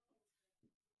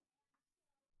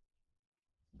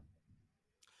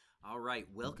All right,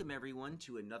 welcome everyone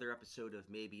to another episode of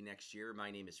Maybe Next Year.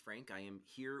 My name is Frank. I am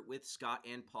here with Scott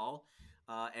and Paul,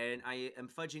 and I am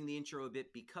fudging the intro a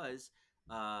bit because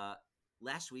uh,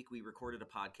 last week we recorded a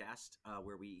podcast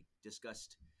where we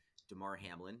discussed Damar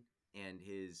Hamlin and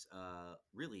his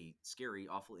really scary,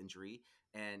 awful injury.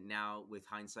 And now, with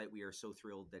hindsight, we are so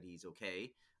thrilled that he's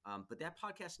okay. But that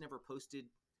podcast never posted,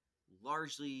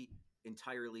 largely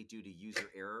entirely due to user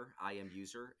error. I am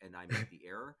user, and I made the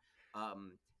error.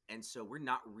 Um, and so we're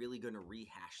not really going to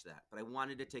rehash that. But I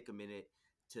wanted to take a minute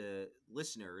to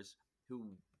listeners who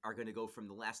are going to go from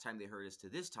the last time they heard us to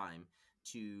this time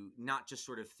to not just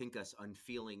sort of think us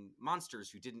unfeeling monsters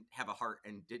who didn't have a heart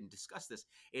and didn't discuss this.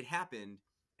 It happened,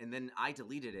 and then I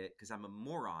deleted it because I'm a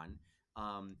moron.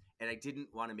 And I didn't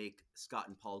want to make Scott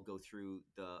and Paul go through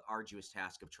the arduous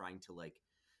task of trying to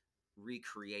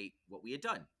recreate what we had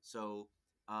done. So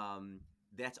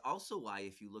that's also why,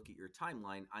 if you look at your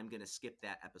timeline, I'm going to skip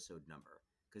that episode number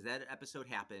because that episode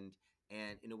happened,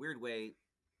 and in a weird way,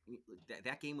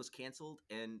 that game was canceled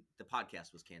and the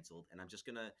podcast was canceled, and I'm just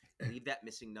going to leave that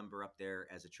missing number up there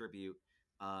as a tribute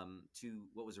to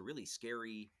what was a really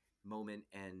scary moment,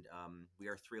 and we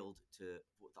are thrilled to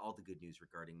with all the good news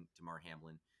regarding Damar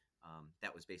Hamlin.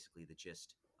 That was basically the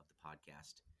gist of the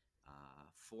podcast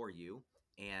for you.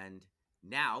 And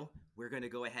now we're going to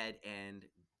go ahead and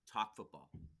talk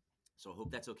football. So I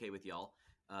hope that's okay with y'all.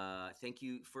 Thank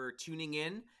you for tuning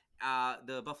in.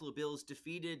 The Buffalo Bills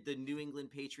defeated the New England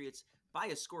Patriots by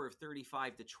a score of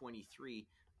 35-23.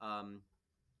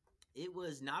 It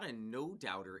was not a no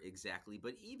doubter exactly,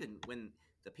 but even when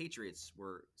the Patriots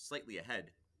were slightly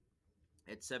ahead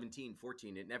at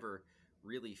 17-14, it never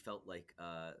really felt like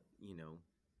I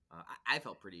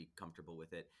felt pretty comfortable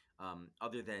with it,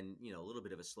 other than a little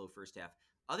bit of a slow first half,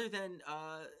 other than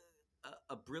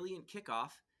a brilliant kickoff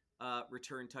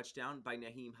return touchdown by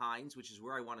Naheem Hines, which is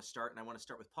where I want to start. And I want to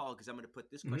start with Paul because I'm going to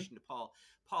put this question to Paul.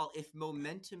 Paul, if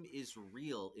momentum is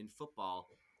real in football,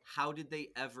 how did they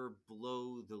ever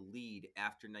blow the lead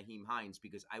after Naheem Hines?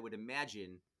 Because I would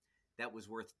imagine that was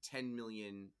worth 10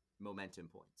 million momentum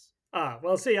points.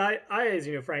 Well, see, as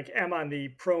you know, Frank, am on the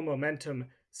pro momentum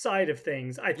side of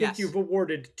things. I think you've Yes.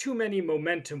 awarded too many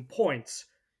momentum points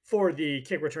for the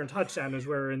kick return touchdown, is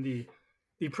where in the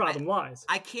I problem lies.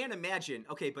 I can't imagine.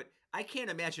 Okay, but I can't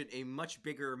imagine a much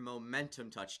bigger momentum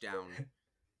touchdown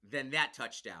than that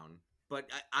touchdown. But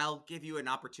I'll give you an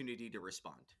opportunity to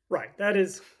respond. Right. That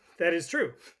is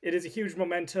true. It is a huge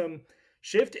momentum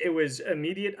shift. It was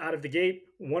immediate out of the gate.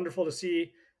 Wonderful to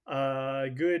see.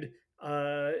 Good.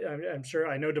 I'm sure.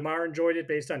 I know Damar enjoyed it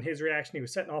based on his reaction. He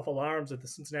was setting off alarms at the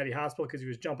Cincinnati hospital because he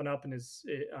was jumping up in his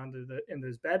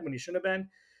bed when he shouldn't have been.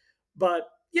 But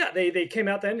yeah, they came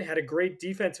out then, had a great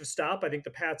defensive stop. I think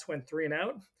the Pats went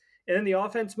 3-and-out. And then the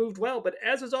offense moved well. But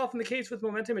as is often the case with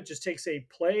momentum, it just takes a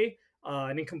play,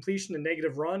 an incompletion, a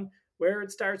negative run, where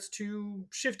it starts to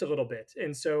shift a little bit.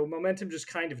 And so momentum just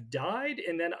kind of died.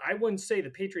 And then I wouldn't say the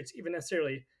Patriots even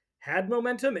necessarily had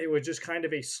momentum. It was just kind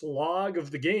of a slog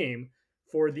of the game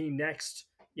for the next,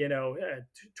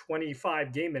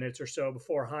 25 game minutes or so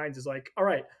before Hines is like, all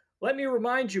right, let me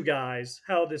remind you guys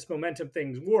how this momentum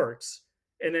thing works.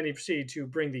 And then he proceeded to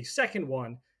bring the second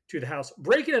one to the house,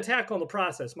 breaking a tackle in the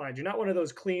process, mind you, not one of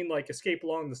those clean, like escape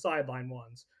along the sideline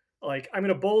ones. Like, I'm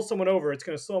going to bowl someone over, it's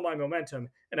going to slow my momentum,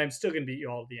 and I'm still going to beat you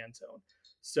all to the end zone.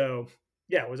 So,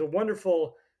 yeah, it was a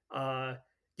wonderful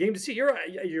game to see.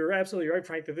 You're absolutely right,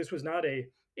 Frank, that this was not a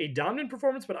dominant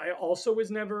performance, but I also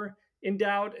was never in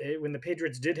doubt. When the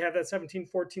Patriots did have that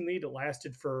 17-14 lead, it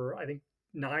lasted for, I think,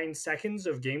 9 seconds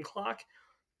of game clock,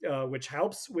 which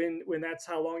helps when that's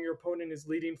how long your opponent is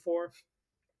leading for.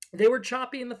 They were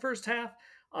choppy in the first half.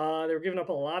 They were giving up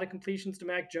a lot of completions to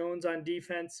Mac Jones on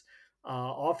defense.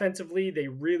 Offensively, they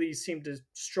really seemed to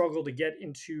struggle to get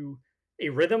into a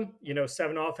rhythm.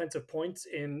 7 offensive points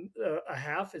in a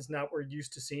half is not what we're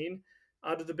used to seeing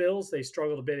out of the Bills. They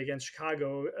struggled a bit against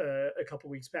Chicago a couple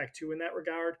weeks back too in that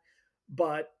regard.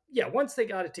 But yeah, once they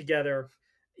got it together,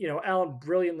 Allen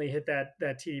brilliantly hit that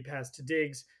TD pass to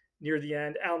Diggs near the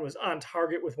end. Allen was on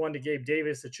target with one to Gabe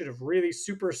Davis that should have really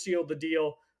super sealed the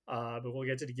deal. But we'll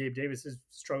get to Gabe Davis's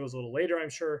struggles a little later, I'm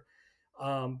sure.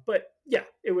 But yeah,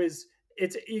 it's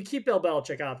you keep Bill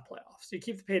Belichick out of the playoffs. You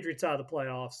keep the Patriots out of the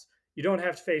playoffs. You don't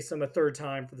have to face them a third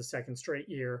time for the second straight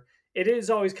year. It is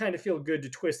always kind of feel good to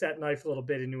twist that knife a little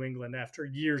bit in New England after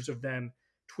years of them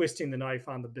twisting the knife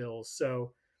on the Bills.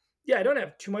 So yeah, I don't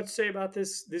have too much to say about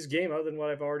this game other than what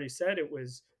I've already said. It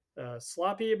was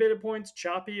sloppy a bit at points,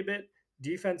 choppy a bit.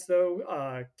 Defense,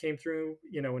 though, came through,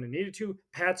 when it needed to.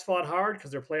 Pats fought hard because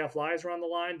their playoff lives were on the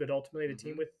line, but ultimately the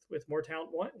team Mm-hmm. with more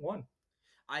talent won.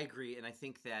 I agree, and I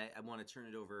think that I want to turn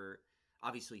it over,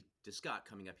 obviously, to Scott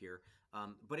coming up here.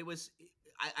 But it was,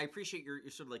 I appreciate your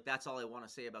sort of like that's all I want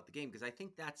to say about the game because I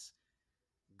think that's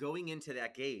going into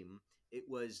that game. It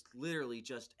was literally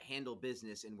just handle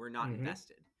business, and we're not Mm-hmm.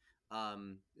 invested.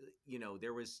 Um,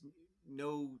 there was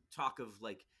no talk of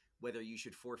like whether you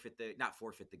should forfeit the not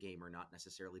forfeit the game or not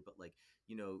necessarily, but like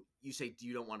you say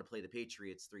you don't want to play the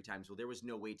Patriots 3 times. Well, there was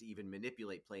no way to even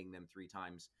manipulate playing them 3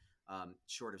 times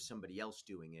short of somebody else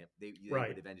doing it. They Right.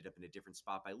 would have ended up in a different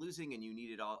spot by losing, and you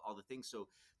needed all the things. So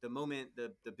the moment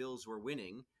the Bills were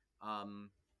winning,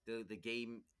 the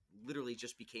game literally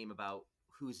just became about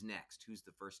who's next, who's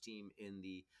the first team in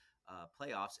the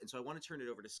playoffs. And so I want to turn it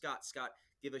over to Scott. Scott,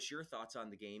 give us your thoughts on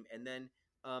the game, and then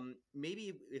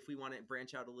maybe if we want to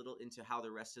branch out a little into how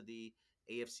the rest of the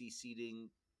AFC seeding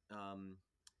um,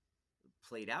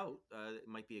 played out, it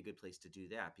might be a good place to do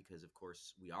that because, of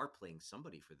course, we are playing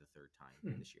somebody for the third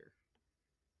time this year.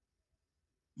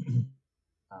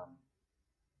 um,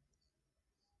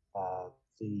 uh,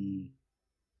 the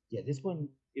yeah, this one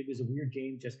it was a weird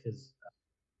game just because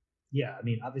yeah, I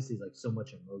mean obviously like so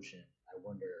much emotion. I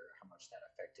wonder how much that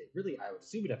affected. Really, I would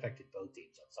assume it affected both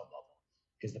teams on some level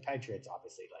because the Patriots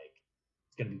obviously like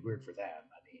it's going to be weird for them.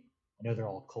 I mean, I know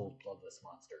they're all cold, bloodless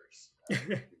monsters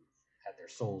who had their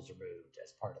souls removed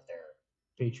as part of their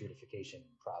patriotification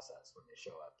process when they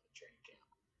show up in training camp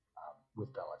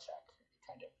with Belichick.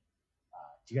 Kind of.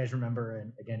 Do you guys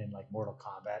remember, again in like Mortal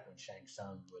Kombat, when Shang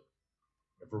Tsung would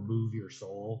remove your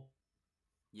soul?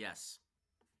 Yes.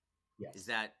 Yes. Is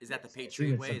that yes. the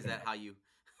Patriot way? Is that like how you?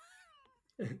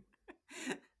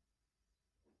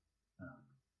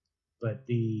 But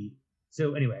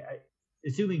so anyway,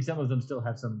 assuming some of them still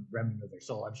have some remnant of their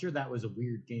soul, I'm sure that was a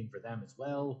weird game for them as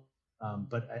well.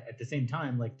 But at the same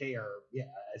time, like they are, yeah,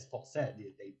 as Paul said,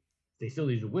 they still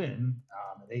need to win.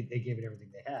 They gave it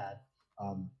everything they had.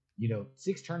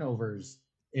 6 turnovers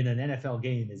in an NFL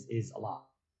game is a lot.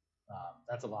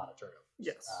 That's a lot of turnovers.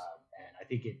 Yes. And I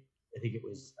think it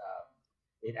was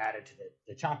it added to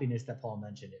the choppiness that Paul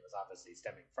mentioned. It was obviously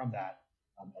stemming from that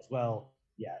as well.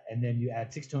 Yeah, and then you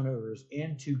add 6 turnovers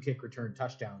and 2 kick return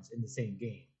touchdowns in the same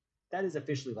game. That is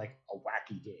officially like a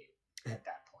wacky game at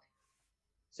that point.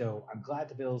 So I'm glad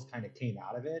the Bills kind of came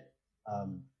out of it.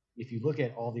 If you look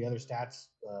at all the other stats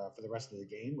for the rest of the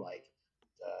game, like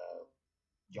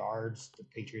yards, the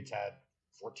Patriots had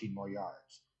 14 more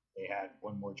yards. They had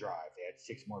 1 more drive. They had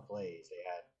 6 more plays. They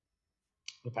had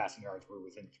the passing yards were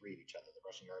within 3 of each other. The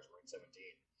rushing yards were in 17.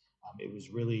 It was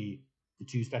really the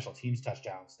 2 special teams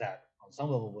touchdowns that on some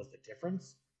level was the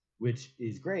difference, which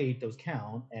is great. Those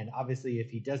count. And obviously, if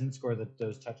he doesn't score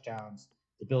those touchdowns,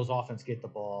 the Bills offense get the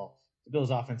ball. The Bills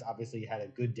offense obviously had a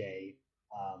good day,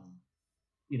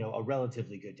 a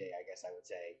relatively good day, I guess I would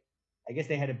say. I guess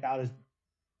they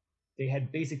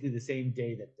had basically the same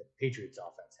day that the Patriots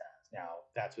offense has. Now,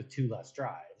 that's with 2 less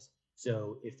drives.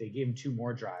 So if they give them 2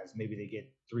 more drives, maybe they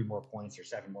get 3 more points or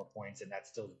 7 more points, and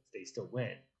they still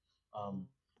win.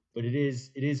 But it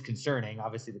is concerning.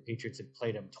 Obviously, the Patriots had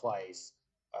played them twice.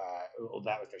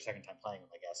 That was their second time playing them,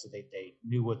 I guess. So they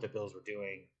knew what the Bills were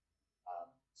doing.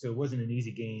 So it wasn't an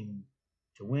easy game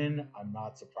to win. I'm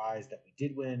not surprised that we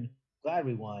did win. Glad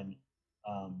we won.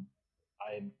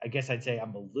 I guess I'd say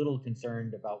I'm a little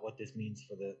concerned about what this means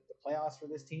for the playoffs for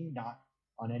this team. Not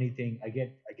on anything. I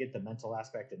get the mental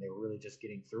aspect, and they were really just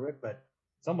getting through it. But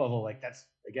some level, like that's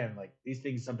again, like these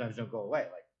things sometimes don't go away.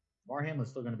 Like Mar Hamlin's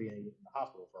still going to be in the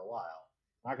hospital for a while.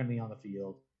 Not going to be on the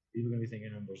field. People are going to be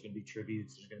thinking there's going to be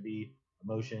tributes. There's going to be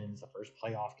emotions. The first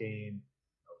playoff game,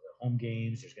 the home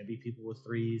games. There's going to be people with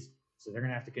threes. So they're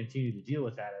going to have to continue to deal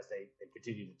with that as they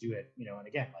continue to do it. And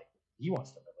again, like he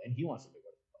wants them to win. He wants them to go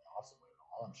to the playoffs and win it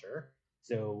all, I'm sure.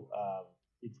 So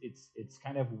it's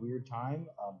kind of a weird time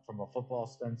from a football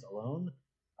sense alone.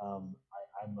 I'm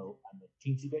a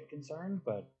teensy bit concerned,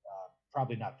 but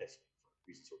probably not this week for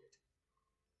reasons we'll get to.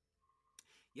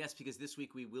 Yes, because this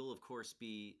week we will, of course,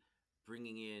 be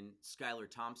bringing in Skylar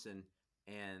Thompson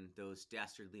and those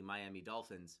dastardly Miami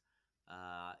Dolphins.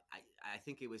 I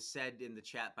think it was said in the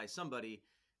chat by somebody,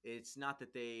 it's not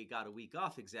that they got a week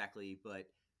off exactly, but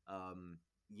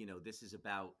this is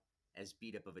about as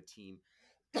beat up of a team,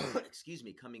 excuse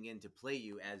me, coming in to play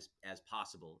you as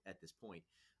possible at this point.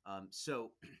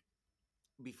 So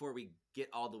before we get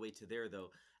all the way to there,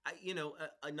 though,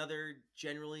 another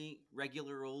generally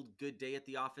regular old good day at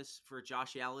the office for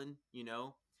Josh Allen.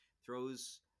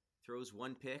 Throws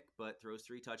 1 pick, but throws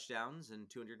 3 touchdowns and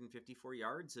 254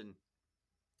 yards, and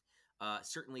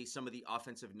certainly some of the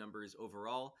offensive numbers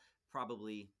overall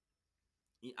probably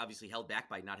obviously held back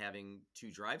by not having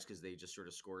 2 drives because they just sort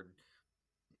of scored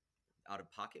out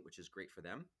of pocket, which is great for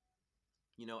them.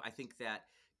 I think that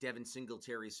Devin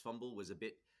Singletary's fumble was a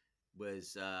bit the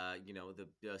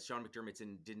Sean McDermott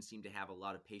didn't seem to have a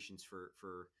lot of patience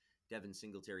for Devin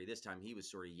Singletary this time. He was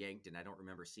sort of yanked, and I don't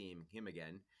remember seeing him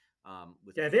again. I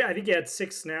think he had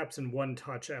 6 snaps and 1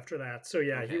 touch after that. So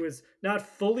yeah, Okay. he was not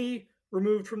fully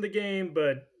removed from the game,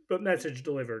 but message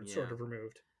delivered, Yeah. sort of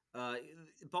removed.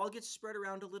 The ball gets spread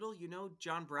around a little.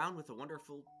 John Brown with a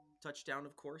wonderful touchdown,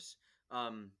 of course.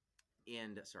 And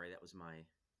sorry, that was my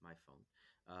phone.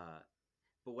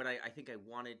 But what I think I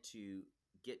wanted to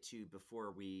get to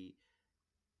before we.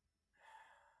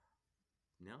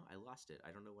 No, I lost it.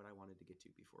 I don't know what I wanted to get to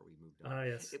before we moved on.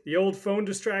 Yes. The old phone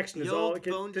distraction is all. The old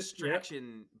phone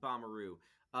distraction, Bomberoo.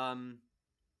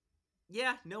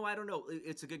 Yeah, no, I don't know.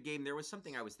 It's a good game. There was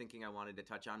something I was thinking I wanted to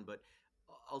touch on, but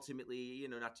ultimately,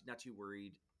 not too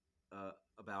worried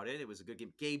about it. It was a good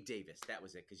game. Gabe Davis, that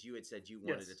was it, because you had said you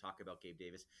wanted to talk about Gabe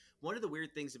Davis. One of the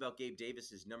weird things about Gabe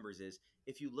Davis's numbers is,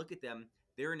 if you look at them,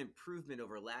 they're an improvement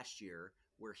over last year,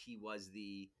 where he was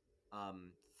the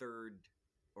third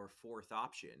or fourth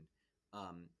option,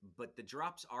 but the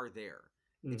drops are there.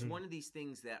 Mm-hmm. It's one of these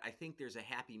things that I think there's a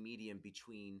happy medium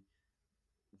between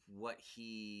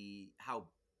how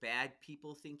bad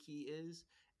people think he is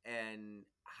and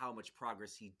how much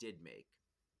progress he did make.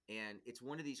 And it's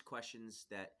one of these questions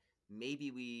that maybe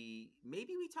we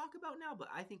talk about now, but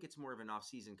I think it's more of an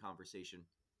off-season conversation.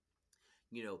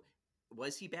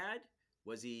 Was he bad?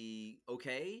 Was he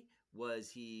okay? Was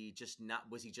he just not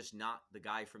the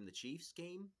guy from the Chiefs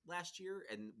game last year,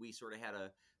 and we sort of had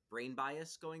a brain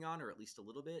bias going on, or at least a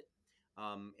little bit?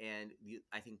 I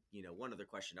think, one other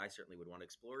question I certainly would want to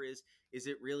explore is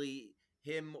it really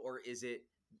him, or is it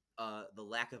the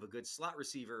lack of a good slot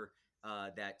receiver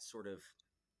that sort of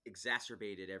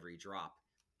exacerbated every drop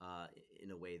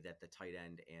in a way that the tight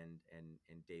end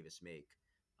and Davis make?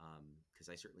 Because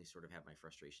I certainly sort of have my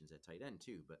frustrations at tight end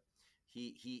too, but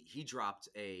he dropped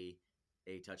a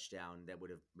touchdown that would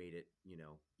have made it,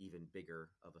 even bigger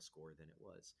of a score than it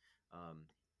was.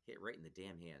 Hit right in the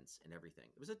damn hands and everything.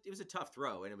 It was a tough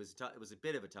throw, and it was a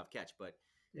bit of a tough catch, but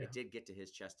it did get to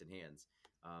his chest and hands.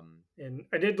 And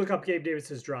I did look up Gabe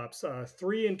Davis's drops: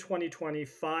 3 in 2020,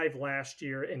 5 last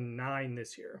year, and 9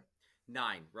 this year.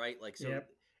 9, right? Like, so yep.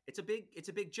 It's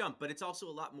a big jump, but it's also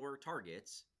a lot more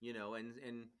targets,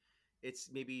 and it's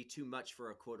maybe too much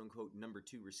for a quote unquote number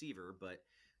 2 receiver, but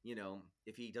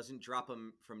if he doesn't drop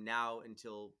them from now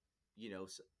until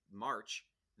March,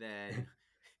 then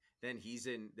then he's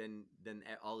in. Then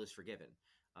all is forgiven.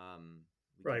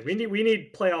 Right. We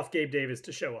need playoff Gabe Davis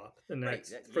to show up the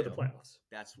next for the playoffs.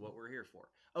 That's what we're here for.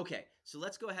 Okay, so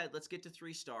let's go ahead. Let's get to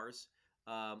 3 stars.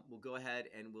 We'll go ahead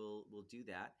and we'll do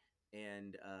that,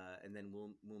 and then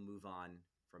we'll move on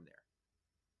from there.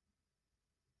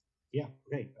 Yeah.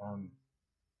 Great.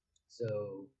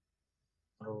 So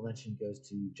honorable mention goes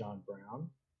to John Brown.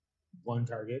 1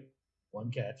 target,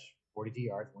 1 catch, 42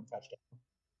 yards, 1 touchdown.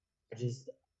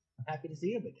 I'm happy to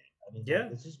see him again. I mean,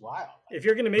 it's just wild. If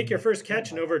you're going to make your first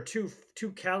catch in over two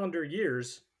calendar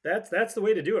years, that's the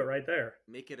way to do it right there.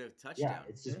 Make it a touchdown. Yeah,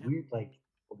 it's just weird, like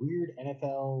a weird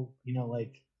NFL.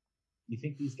 Like you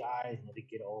think these guys, they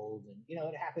get old, and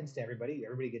it happens to everybody.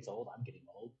 Everybody gets old. I'm getting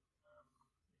old.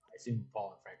 I assume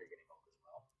Paul and Frank are getting old as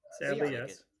well. Sadly,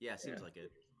 yes. Seems like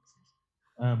it.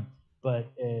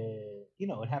 But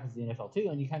it happens in the NFL too,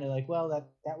 and you kind of like, well,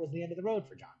 that was the end of the road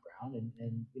for John Brown,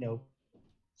 and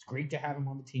it's great to have him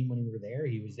on the team when we were there.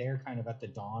 He was there kind of at the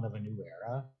dawn of a new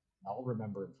era. I'll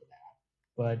remember him for that.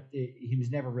 But he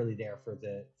was never really there for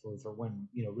when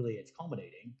really it's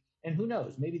culminating. And who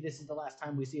knows? Maybe this is the last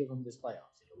time we see him this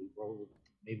playoffs.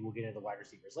 Maybe we'll get into the wide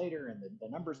receivers later and the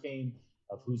numbers game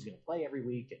of who's going to play every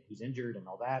week and who's injured and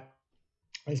all that.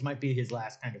 This might be his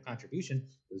last kind of contribution.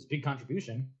 It was a big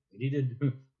contribution. We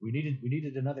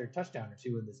needed another touchdown or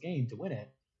 2 in this game to win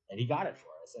it, and he got it for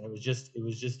us. And it was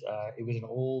an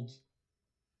old,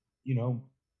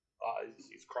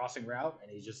 he's crossing route,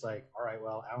 and he's just like, all right,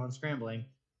 well, Allen's scrambling.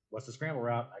 What's the scramble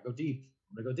route? I go deep.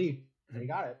 I'm gonna go deep, and he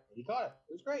got it. And he caught it.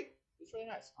 It was great. It was really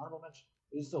nice. Honorable mention.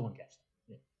 It was still 1 catch.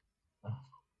 Yeah.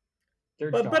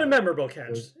 But a memorable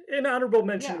catch, an honorable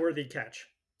mention worthy catch.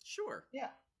 Sure. Yeah.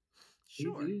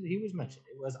 Sure. He was mentioned.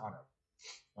 It was honorable.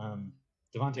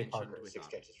 Devontae Parker, 6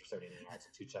 catches for 79 yards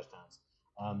and 2 touchdowns.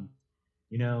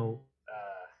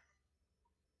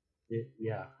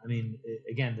 I mean,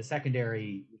 again, the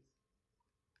secondary,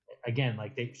 again,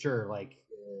 like they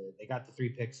got the 3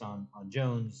 picks on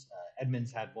Jones.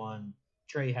 Edmonds had 1.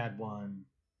 Trey had 1. I'm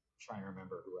trying to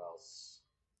remember who else.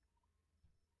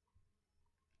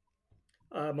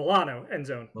 Milano, end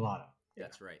zone. Milano.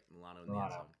 That's right. Milano in the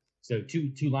end zone. So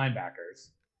two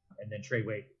linebackers, and then Trey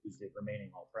Waite, who's the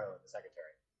remaining All-Pro in the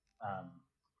secondary.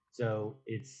 So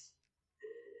it's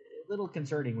a little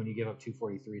concerning when you give up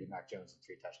 243 to Mac Jones and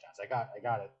 3 touchdowns. I got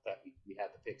it that we had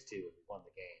the picks too and we won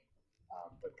the game.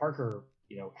 But Parker,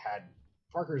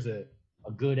 Parker's a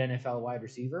good NFL wide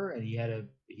receiver, and he had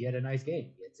a nice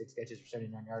game. He had 6 catches for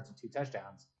 79 yards and 2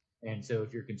 touchdowns. And so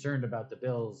if you're concerned about the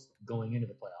Bills going into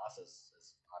the playoffs, as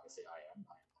obviously I am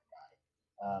that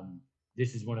guy,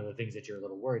 this is one of the things that you're a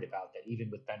little worried about, that even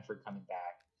with Benford coming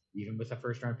back, even with a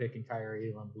first-round pick in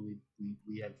Kyrie Elam, who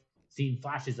we have seen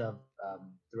flashes of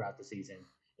throughout the season,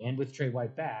 and with Trey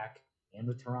White back, and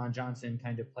with Teron Johnson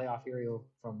kind of playoff hero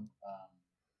from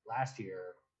last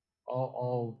year,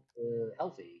 all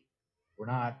healthy, we're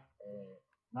not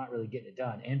really getting it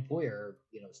done. And Poyer,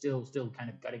 still kind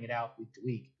of gutting it out week to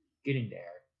week, getting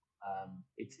there.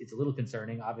 It's a little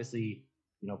concerning. Obviously,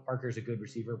 Parker's a good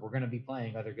receiver. We're going to be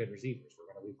playing other good receivers.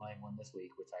 We're going to be playing one this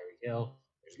week with Tyreek Hill.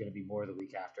 There's going to be more the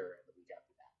week after and the week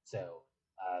after that. So,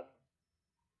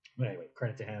 but anyway,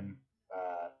 credit to him.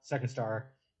 Second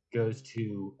star goes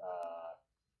to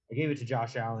I gave it to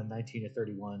Josh Allen, 19 of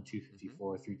 31,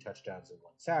 254, 3 touchdowns and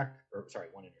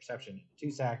 1 interception and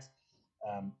 2 sacks.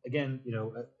 Again,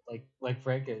 like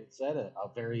Frank had said, a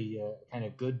very kind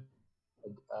of good.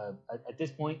 At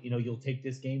this point, you'll take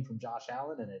this game from Josh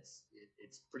Allen, and it's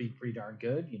pretty darn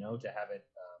good, to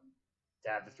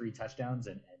have the 3 touchdowns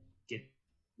and get,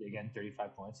 again,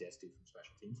 35 points. Yes, 2 from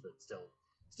special teams, but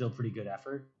still pretty good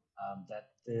effort. That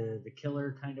the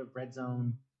killer kind of red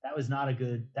zone,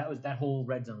 that whole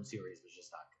red zone series was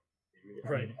just not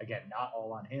good. I mean, again, not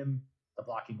all on him. The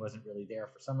blocking wasn't really there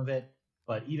for some of it,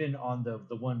 but even on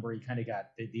the one where he kind of got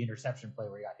the interception play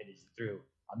where he got hit through,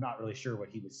 I'm not really sure what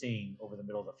he was seeing over the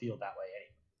middle of the field that way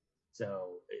anyway.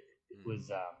 So it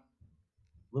was a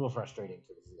little frustrating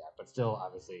to see that, but still,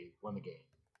 obviously, won the game,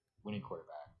 winning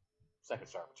quarterback, second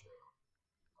star material.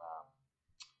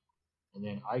 And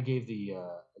then I gave the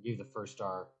first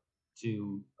star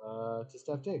to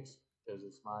Steph Diggs, because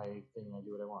it's my thing. I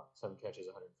do what I want. 7 catches,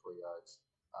 104 yards,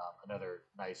 another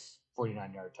nice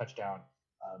 49-yard touchdown.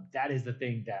 That is the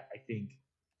thing that I think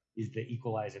is the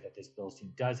equalizer that this Bills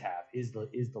team does have, is the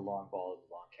long ball and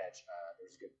the long catch.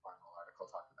 There's a good Barnwell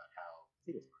article talking about how, I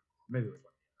think it was Barnwell, maybe it was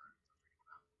one of the other articles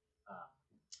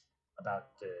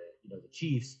about the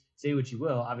Chiefs. Say what you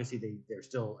will, obviously they're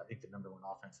still, I think, the number 1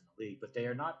 offense in the league, but they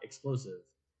are not explosive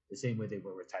the same way they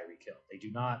were with Tyreek Hill. They do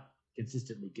not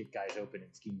consistently get guys open and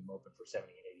scheme them open for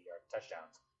 70 and 80-yard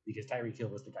touchdowns, because Tyreek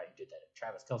Hill was the guy who did that. And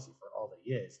Travis Kelce, for all that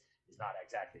he is not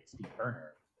exactly a speed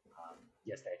burner.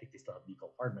 Yes, I think they still have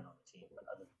Mecole Hardman on the team, but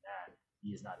other than that,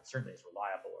 he is not certainly as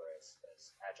reliable or as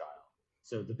agile.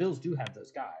 So the Bills do have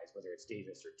those guys, whether it's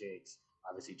Davis or Diggs,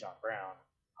 obviously John Brown.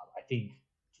 I think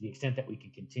to the extent that we can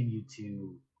continue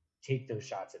to take those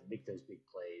shots and make those big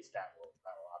plays, that will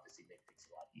obviously make things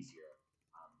a lot easier.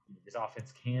 This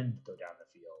offense can go down the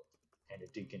field, kind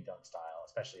of dink and dunk style,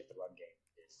 especially if the run game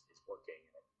is working,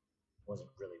 and it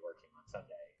wasn't really working on Sunday.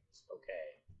 It was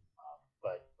okay,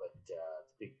 but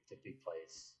the big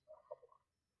plays.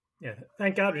 Yeah,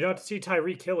 thank God we don't have to see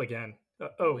Tyreek Hill again.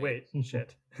 Wait,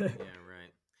 shit. Yeah,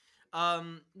 right.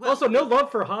 Well, also, no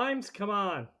love for Himes. Come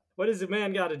on, what does the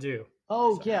man got to do?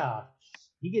 Yeah,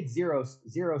 he gets zero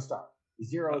star.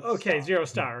 Okay, 0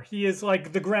 star. He is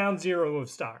like the ground zero of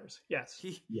stars. Yes.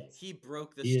 He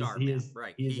broke the star map.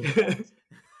 Right.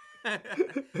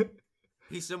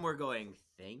 He's somewhere going,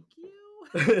 thank you,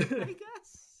 I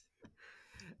guess.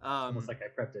 Almost like I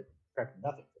prepped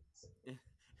nothing for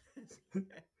this.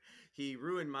 He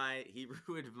ruined my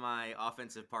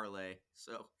offensive parlay.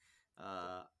 So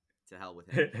to hell with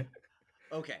him.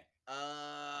 Okay.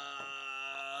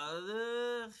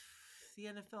 The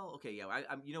NFL. Okay, yeah.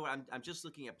 I'm. You know what? I'm just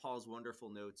looking at Paul's wonderful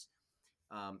notes.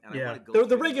 And I want to go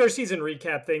the regular season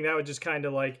recap thing. That would just kind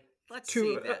of like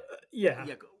save that. Yeah.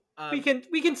 We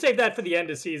can save that for the end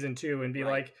of season 2 and be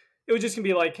like, it was just gonna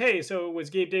be like, hey, so was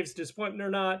Gabe Davis a disappointment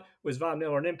or not? Was Von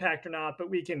Miller an impact or not? But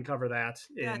we can cover that.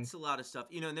 That's a lot of stuff.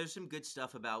 And there's some good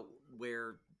stuff about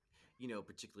where,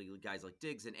 particularly guys like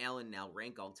Diggs and Allen now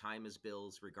rank all time as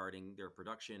Bills regarding their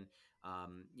production.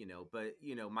 But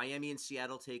Miami and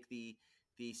Seattle take the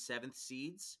 7th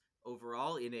seeds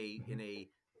overall in an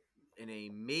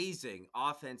amazing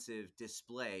offensive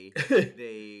display.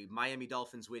 The Miami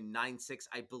Dolphins win 9-6,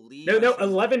 I believe. No,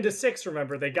 11-6.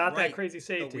 Remember, they got that crazy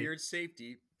safety. The weird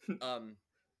safety.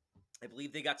 I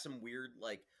believe they got some weird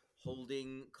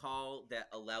holding call that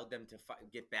allowed them to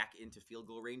get back into field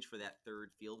goal range for that 3rd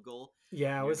field goal.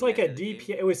 Yeah, it was like a DP.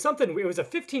 It was something. It was a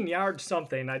 15-yard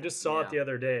something. I just saw it the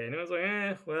other day, and it was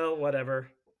like, well,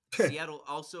 whatever. Seattle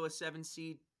also a 7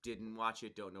 seed. Didn't watch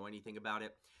it. Don't know anything about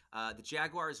it. The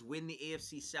Jaguars win the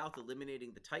AFC South,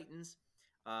 eliminating the Titans,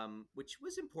 which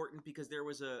was important because there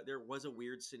was a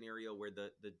weird scenario where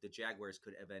the Jaguars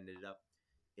could have ended up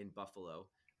in Buffalo.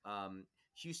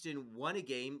 Houston won a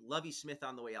game. Lovie Smith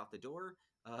on the way out the door.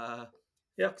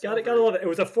 Yep, gotta love it. It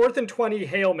was a 4th and 20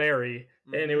 Hail Mary,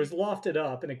 and it was lofted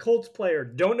up, and a Colts player,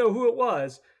 don't know who it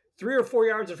was, 3 or 4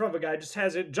 yards in front of a guy, just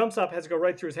jumps up, has it go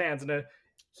right through his hands, and a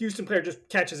Houston player just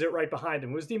catches it right behind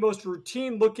him. It was the most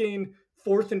routine-looking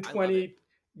 4th and 20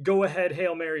 go-ahead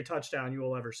Hail Mary touchdown you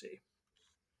will ever see.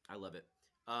 I love it.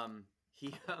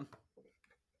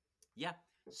 Yeah.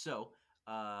 So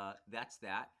that's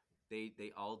that.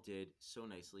 They all did so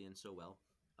nicely and so well.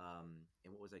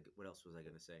 And what else was I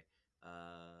going to say?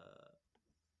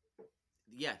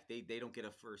 Yeah, they don't get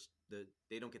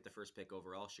they don't get the first pick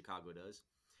overall. Chicago does.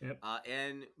 Yep.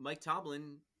 And Mike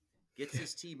Tomlin gets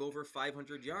his team over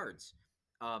 500 yards,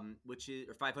 which is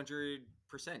or 500%.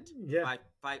 Yeah.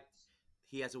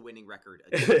 He has a winning record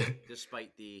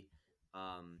despite the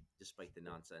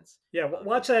nonsense. Yeah,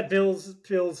 watch that Bills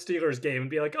Steelers game and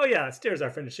be like, oh yeah, Steelers are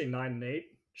finishing 9-8.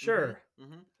 Sure,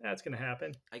 that's gonna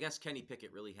happen. I guess Kenny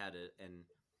Pickett really had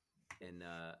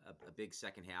a big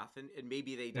second half, and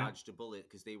maybe they dodged a bullet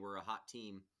because they were a hot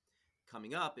team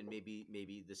coming up, and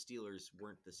maybe the Steelers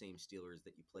weren't the same Steelers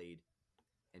that you played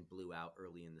and blew out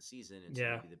early in the season, and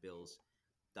so maybe the Bills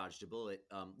dodged a bullet.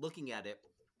 Looking at it,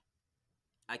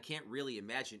 I can't really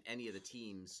imagine any of the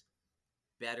teams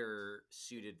better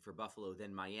suited for Buffalo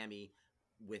than Miami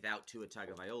without Tua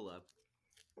Tagovailoa.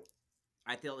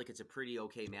 I feel like it's a pretty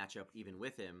okay matchup even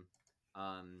with him.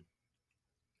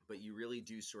 But you really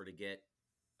do sort of get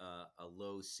a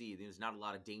low seed. There's not a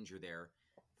lot of danger there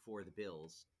for the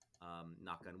Bills.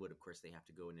 Knock on wood, of course, they have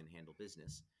to go in and handle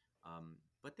business.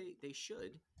 But they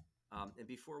should. And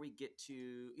before we get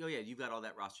to... Oh, yeah, you've got all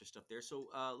that roster stuff there. So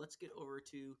let's get over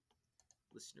to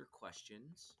listener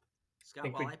questions. Scott,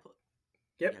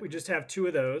 we just have 2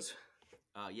 of those.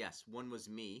 Yes, one was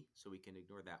me, so we can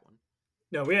ignore that one.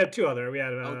 No, we had 2 other. We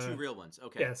had 2 real ones.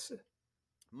 Okay. Yes.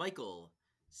 Michael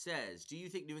says, do you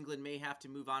think New England may have to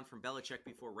move on from Belichick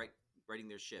before righting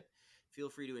their ship? Feel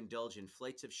free to indulge in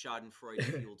flights of schadenfreude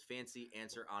fueled fancy.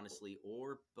 Answer honestly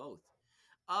or both.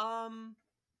 I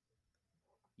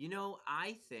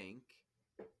think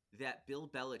that Bill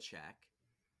Belichick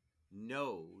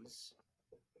knows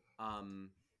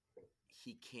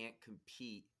he can't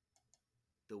compete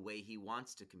the way he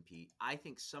wants to compete. I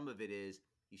think some of it is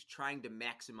he's trying to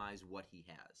maximize what he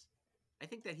has. I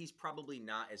think that he's probably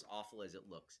not as awful as it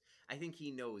looks. I think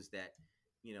he knows that,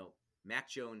 Mac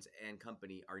Jones and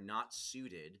company are not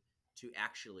suited to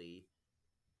actually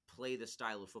play the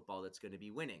style of football that's going to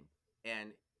be winning.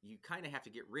 And you kind of have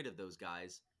to get rid of those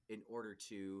guys in order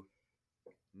to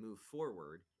move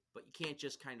forward, but you can't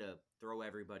just kind of throw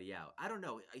everybody out. I don't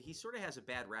know. He sort of has a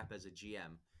bad rap as a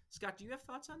GM. Scott, do you have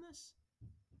thoughts on this?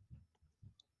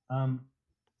 I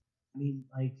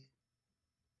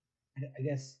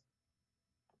guess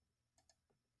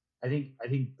I think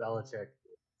Belichick.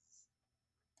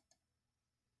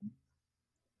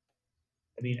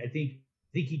 I think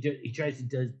he tries to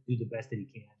do the best that he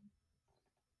can.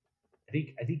 I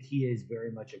think he is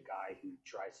very much a guy who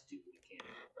tries to do what he can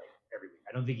every week.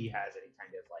 I don't think he has any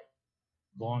kind of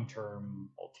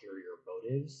long-term ulterior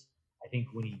motives. I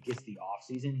think when he gets the off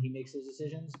season, he makes those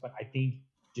decisions. But I think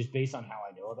just based on how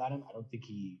I know about him, I don't think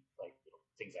he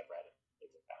things I've read and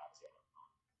things like that. Obviously, I don't know,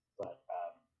 but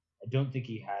I don't think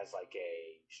he has a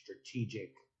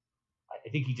strategic. I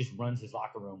think he just runs his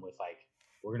locker room with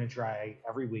we're gonna try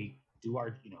every week, do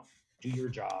your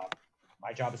job.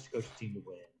 My job is to coach the team to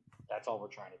win. That's all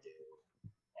we're trying to do,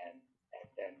 and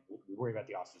then we worry about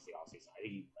the offseason. I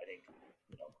think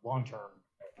long term,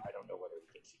 I don't know whether he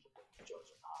thinks he can win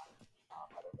Jones or not.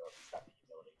 I don't know if he's got the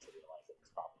ability to realize that it's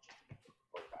probably just a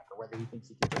quarterback, or whether he thinks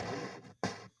he can win.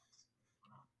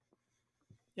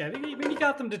 Yeah, I think he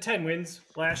got them to 10 wins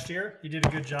last year. He did a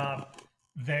good job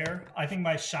there. I think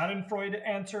my Schadenfreude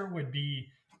answer would be,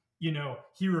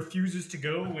 he refuses to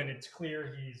go when it's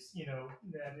clear he's, all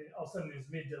of a sudden in his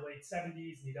mid to late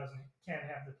 70s and he can't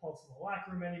have the pulse of the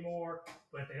locker room anymore,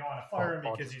 but they don't want to fire him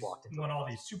because he's won all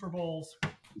these Super Bowls.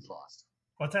 He's lost.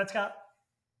 What's that, Scott?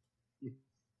 You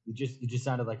just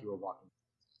sounded like you were walking.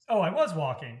 Oh, I was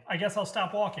walking. I guess I'll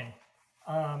stop walking.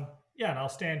 And I'll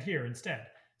stand here instead.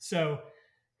 So,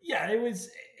 yeah,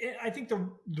 I think the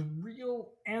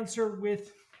real answer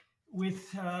with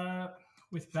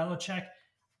Belichick,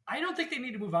 I don't think they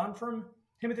need to move on from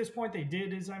him at this point. They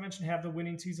did, as I mentioned, have the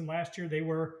winning season last year. They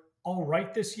were all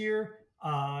right this year.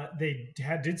 They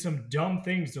did some dumb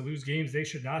things to lose games they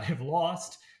should not have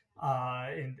lost.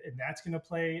 and that's going to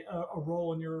play a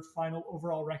role in your final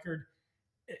overall record.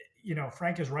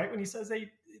 Frank is right when he says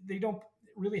they don't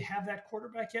really have that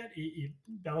quarterback yet.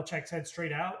 Belichick said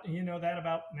straight out, that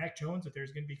about Mac Jones, that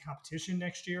there's going to be competition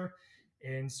next year.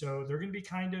 And so they're going to be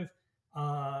kind of,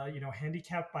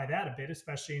 handicapped by that a bit,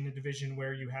 especially in a division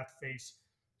where you have to face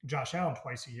Josh Allen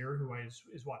twice a year, who is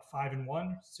what, 5-1,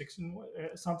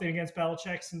 6-1, something against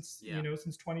Belichick since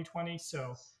 2020.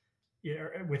 So,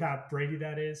 without Brady,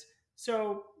 that is.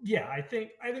 So yeah, I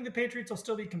think the Patriots will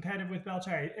still be competitive with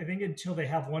Belichick. I think until they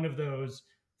have one of those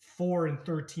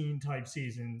 4-13 type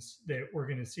seasons that we're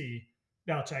going to see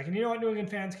Belichick. And you know what, New England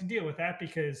fans can deal with that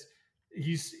because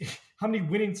how many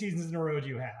winning seasons in a row do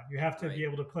you have? You have to be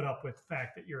able to put up with the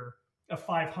fact that you're a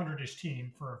 500-ish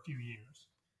team for a few years.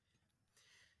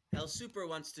 El Super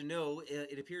wants to know,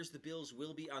 it appears the Bills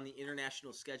will be on the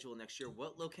international schedule next year.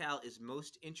 What locale is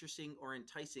most interesting or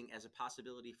enticing as a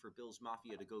possibility for Bills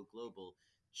Mafia to go global?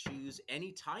 Choose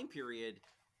any time period.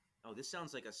 Oh, this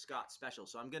sounds like a Scott special,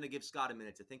 so I'm going to give Scott a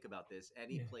minute to think about this.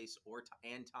 Any place or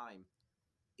and time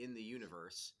in the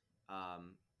universe.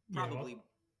 Probably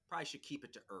should keep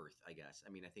it to Earth, I guess. I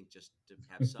mean, I think just to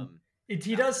have some...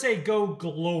 He does say go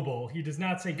global. He does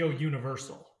not say go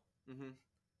universal. Mm-hmm.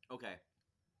 Okay.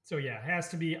 So yeah, it has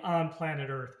to be on planet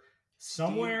Earth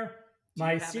somewhere.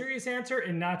 My serious answer,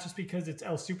 and not just because it's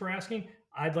El Super asking,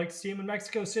 I'd like to see him in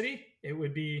Mexico City. It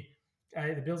would be,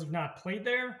 the Bills have not played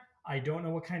there. I don't know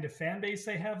what kind of fan base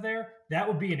they have there. That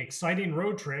would be an exciting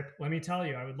road trip. Let me tell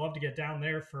you, I would love to get down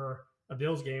there for a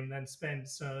Bills game, then spend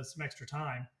some extra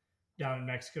time down in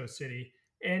Mexico City.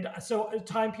 And so a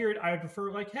time period, I would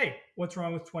prefer hey, what's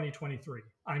wrong with 2023?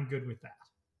 I'm good with that.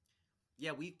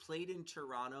 Yeah, we've played in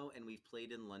Toronto and we've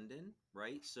played in London,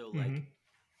 right? So,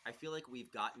 I feel like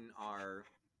we've gotten our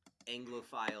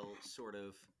Anglophile sort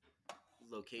of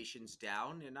locations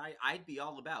down, and I'd be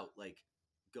all about,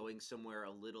 going somewhere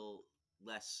a little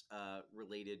less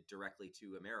related directly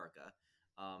to America.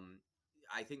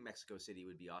 I think Mexico City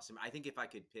would be awesome. I think if I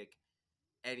could pick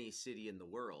any city in the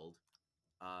world,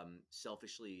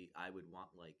 selfishly, I would want,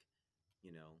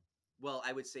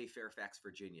 I would say Fairfax,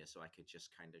 Virginia, so I could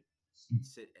just kind of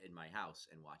sit in my house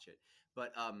and watch it.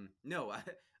 But no,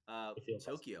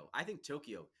 Tokyo. I think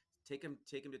Tokyo. Take him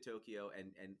to Tokyo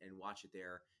and watch it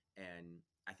there. And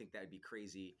I think that would be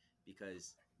crazy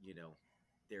because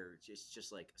they're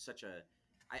just like such a.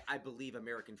 I believe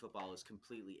American football is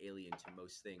completely alien to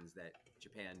most things that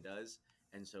Japan does,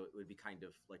 and so it would be kind of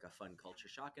like a fun culture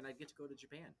shock. And I'd get to go to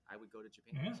Japan. I would go to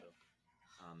Japan.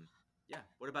 Yeah. So,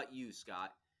 What about you,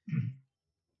 Scott?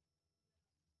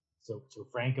 So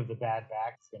Frank of the Bad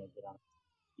Back is going to get on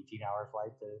an 18-hour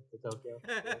flight to Tokyo.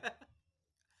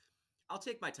 I'll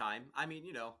take my time. I mean,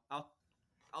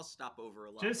 I'll stop over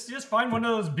a lot. Just find one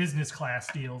of those business class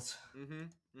deals. Mm-hmm.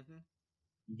 Mm-hmm.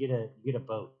 You get a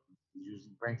boat.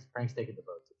 Frank's taking the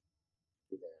boat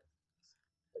to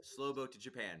there. Slow boat to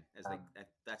Japan,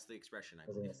 that's the expression I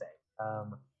was going to say.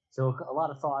 So a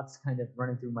lot of thoughts kind of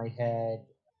running through my head.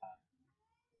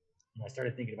 I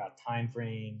started thinking about time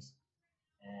frames.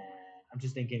 And I'm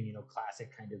just thinking,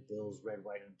 classic kind of Bills, red,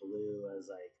 white, and blue as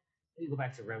maybe go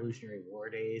back to Revolutionary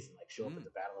War days and show up at the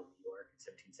Battle of New York in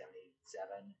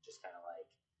 1777. Just kind of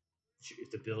if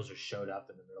the Bills just showed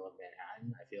up in the middle of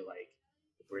Manhattan, I feel like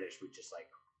the British would just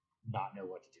not know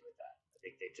what to do with that. I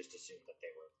think they just assumed that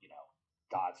they were,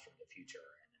 gods from the future.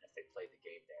 And then if they played the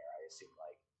game there, I assume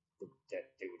that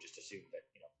they would just assume that,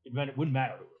 it wouldn't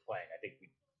matter who we're playing. I think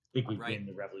we'd win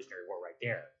the Revolutionary War right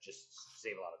there. Just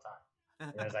save a lot of time.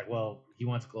 And I was like, well, he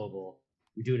wants global.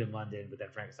 We do it in London, but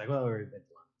then Frank's like, well, we already been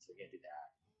to London, so we can't do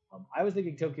that. I was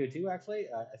thinking Tokyo too, actually.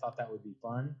 I thought that would be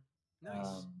fun.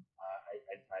 Nice.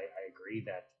 I agree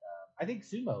that I think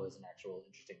sumo is an actual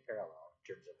interesting parallel in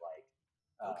terms of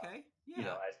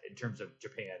in terms of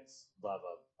Japan's love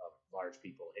of large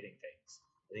people hitting things.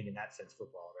 I think in that sense,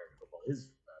 American football is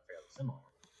fairly similar.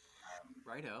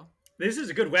 Righto. This is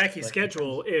a good wacky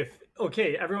schedule.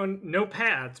 Everyone, no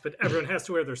pads, but everyone has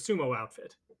to wear their sumo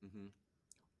outfit. Mm-hmm.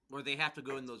 Or they have to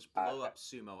go in those blow-up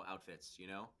sumo outfits,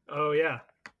 Oh yeah.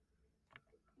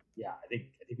 Yeah, I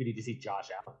think we need to see Josh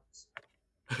Allen.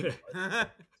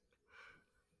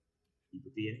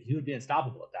 He would be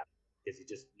unstoppable at that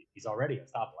because he's already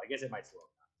unstoppable. I guess it might slow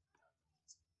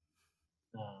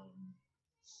him down.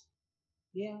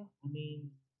 Yeah, I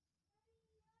mean,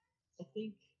 I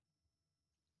think.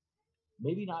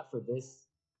 Maybe not for this.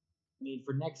 I mean,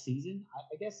 for next season,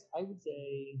 I guess I would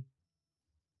say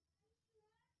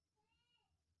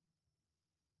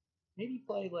maybe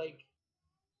play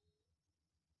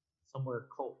somewhere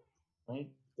cold,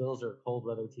 right? Bills are a cold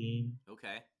weather team.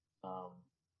 Okay.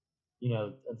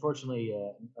 unfortunately,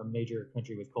 a major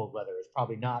country with cold weather is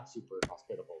probably not super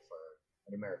hospitable for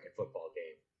an American football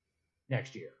game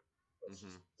next year. Let's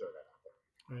just throw that out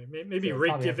there. Right. Maybe So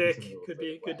probably have to be something a Reykjavik little could be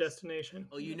a further good west. destination.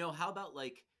 Oh, how about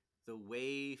like the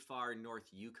way far north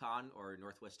Yukon or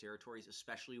Northwest Territories,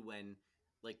 especially when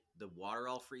like the water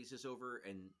all freezes over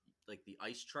and like the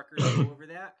ice truckers go over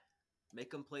that, make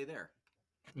them play there.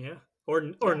 Yeah. Or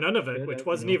Yeah, none of it, good, which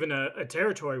wasn't even a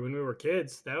territory when we were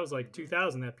kids. That was like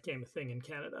 2000 that became a thing in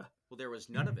Canada. Well, there was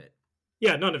none of it.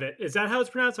 Yeah, none of it. Is that how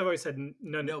it's pronounced? I've always said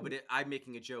none. No, but I'm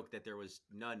making a joke that there was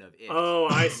none of it. Oh,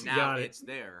 I And see. now Got it. it's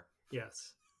there.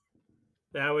 Yes.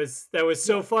 That was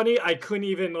so funny. I couldn't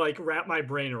even like wrap my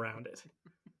brain around it.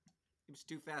 It was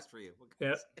too fast for you.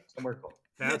 Yep. Somewhere cold.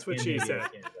 That's what she said.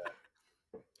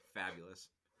 Fabulous.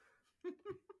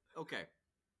 Okay.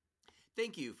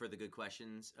 Thank you for the good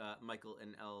questions, Michael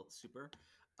and El Super.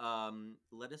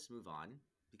 Let us move on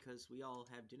because we all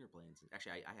have dinner plans.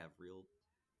 Actually, I have real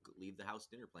leave the house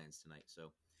dinner plans tonight.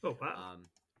 So, oh wow.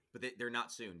 But they're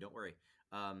not soon. Don't worry.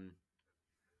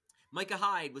 Micah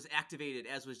Hyde was activated,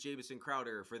 as was Jamison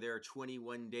Crowder, for their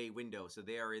 21-day window. So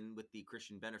they are in with the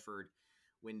Christian Beneford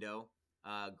window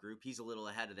group. He's a little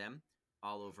ahead of them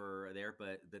all over there,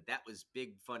 but that was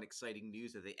big, fun, exciting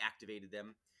news that they activated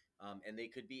them, and they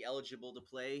could be eligible to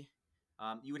play.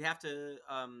 You would have to.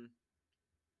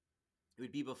 It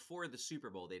would be before the Super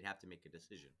Bowl. They'd have to make a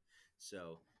decision.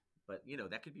 So, but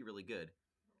that could be really good.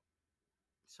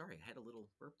 Sorry, I had a little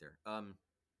burp there.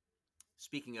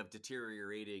 Speaking of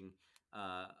deteriorating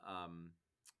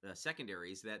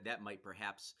secondaries, that might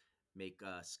perhaps make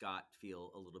Scott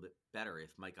feel a little bit better if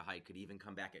Micah Hyde could even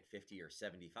come back at 50 or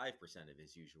 75% of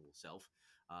his usual self.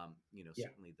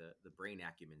 Certainly the brain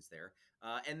acumen's there.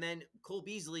 And then Cole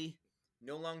Beasley,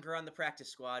 no longer on the practice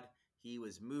squad. He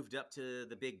was moved up to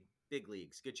the big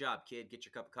leagues. Good job, kid. Get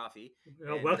your cup of coffee.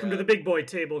 Welcome to the big boy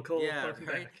table, Cole. Yeah, welcome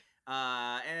right.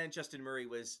 back. And Justin Murray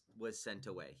was sent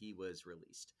away. He was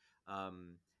released.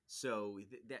 So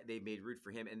they made room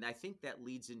for him, and I think that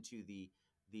leads into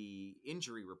the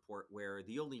injury report, where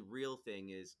the only real thing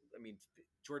is,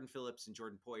 Jordan Phillips and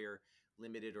Jordan Poyer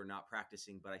limited or not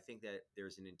practicing, but I think that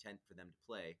there's an intent for them to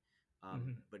play.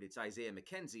 But it's Isaiah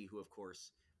McKenzie,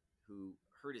 who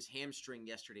hurt his hamstring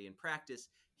yesterday in practice.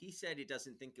 He said he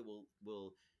doesn't think it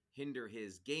will hinder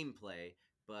his gameplay,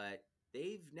 but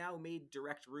they've now made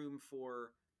direct room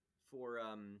for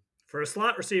a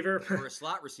slot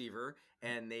receiver.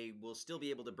 And they will still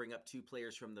be able to bring up two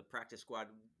players from the practice squad,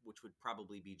 which would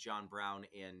probably be John Brown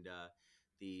and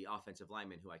the offensive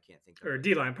lineman, who I can't think of. Or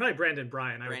D-line, probably Brandon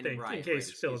Bryan, I would think, in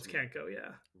case Phillips can't go,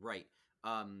 yeah. Right.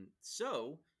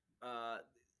 So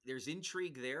there's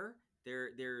intrigue there.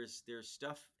 There's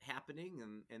stuff happening,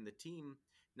 and the team,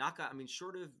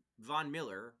 short of Von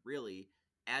Miller, really,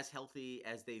 as healthy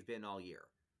as they've been all year,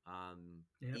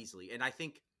 easily. And I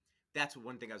think that's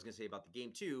one thing I was going to say about the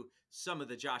game, too. Some of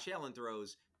the Josh Allen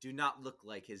throws do not look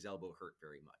like his elbow hurt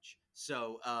very much.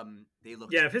 So they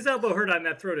look... Yeah, if his elbow hurt on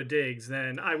that throw to Diggs,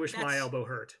 then I wish my elbow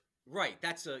hurt. Right.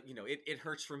 That's it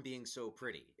hurts from being so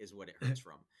pretty is what it hurts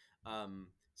from.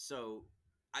 So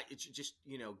it's just,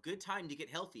 good time to get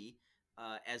healthy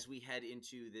as we head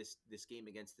into this game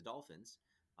against the Dolphins,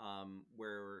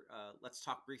 where let's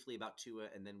talk briefly about Tua,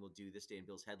 and then we'll do this day in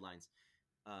Bills headlines.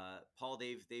 Paul,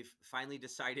 they've finally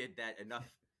decided that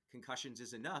enough concussions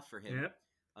is enough for him,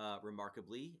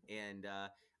 remarkably. And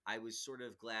I was sort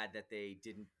of glad that they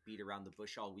didn't beat around the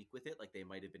bush all week with it, like they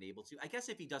might have been able to. I guess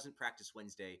if he doesn't practice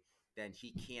Wednesday, then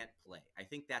he can't play. I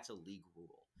think that's a league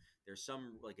rule. There's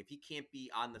some, like, if he can't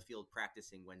be on the field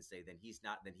practicing Wednesday, then he's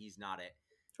not at.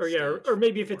 Or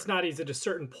maybe if it's not, he's at a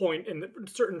certain point in the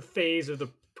certain phase of the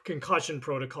concussion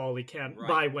protocol, he can't,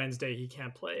 by Wednesday, he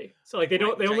can't play. So like they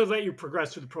only let you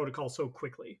progress through the protocol so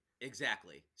quickly.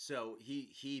 Exactly. So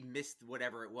he missed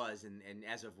whatever it was, and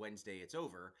as of Wednesday, it's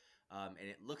over. And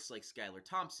it looks like Skylar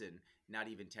Thompson, not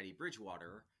even Teddy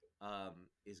Bridgewater,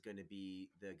 is going to be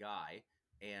the guy.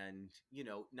 And,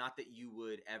 not that you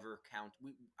would ever count.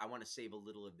 I want to save a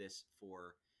little of this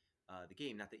for the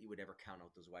game. Not that you would ever count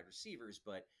out those wide receivers,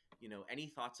 but, any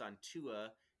thoughts on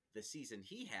Tua, the season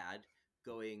he had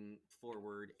going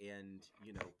forward, and,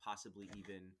 possibly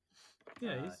even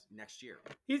next year?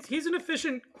 He's an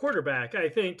efficient quarterback. I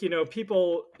think,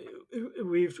 people,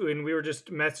 we were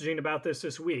just messaging about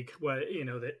this week,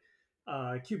 that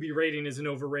QB rating is an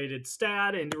overrated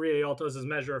stat, and really all it does is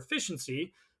measure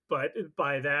efficiency. But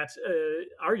by that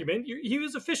argument, he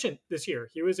was efficient this year.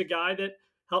 He was a guy that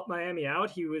helped Miami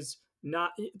out. He was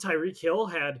not. Tyreek Hill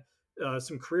had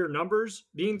some career numbers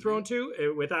being thrown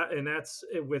to without, and that's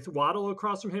with Waddle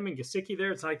across from him and Gesicki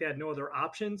there. It's like they had no other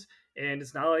options, and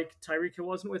it's not like Tyreek Hill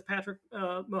wasn't with Patrick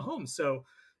Mahomes. So,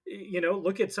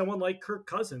 look at someone like Kirk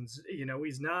Cousins.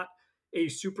 He's not a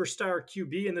superstar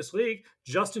QB in this league.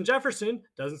 Justin Jefferson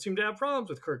doesn't seem to have problems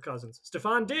with Kirk Cousins.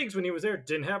 Stephon Diggs, when he was there,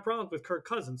 didn't have problems with Kirk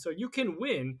Cousins. So you can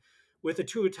win with a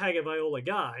Tua Tagovailoa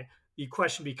guy. The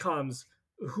question becomes,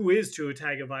 who is Tua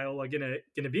Tagovailoa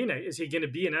gonna be? Is he gonna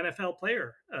be an NFL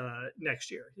player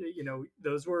next year?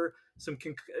 Those were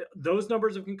those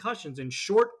numbers of concussions in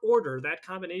short order. That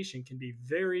combination can be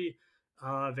very,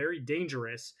 very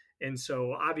dangerous. And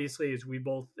so, obviously, as we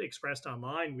both expressed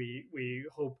online, we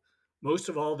hope most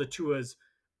of all the Tua's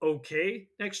okay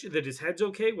next year, that his head's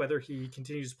okay, whether he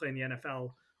continues to play in the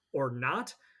NFL or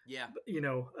not. Yeah.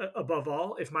 Above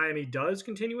all, if Miami does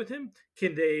continue with him,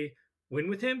 can they win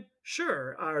with him?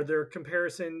 Sure. Are there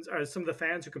comparisons? Are some of the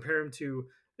fans who compare him to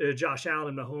Josh Allen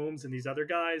and Mahomes and these other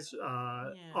guys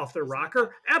off their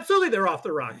rocker? Absolutely, they're off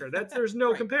the rocker. There's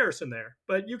no comparison there.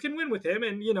 But you can win with him,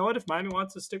 and you know what? If Miami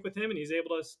wants to stick with him and he's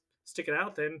able to stick it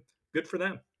out, then good for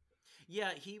them.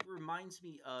 Yeah, he reminds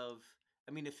me of,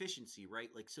 efficiency, right?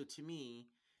 Like, so to me,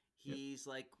 he's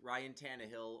like Ryan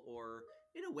Tannehill, or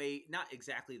in a way, not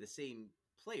exactly the same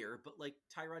player, but like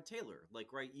Tyrod Taylor.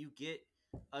 Like, right, you get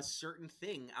a certain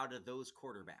thing out of those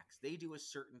quarterbacks. They do a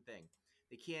certain thing.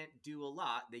 They can't do a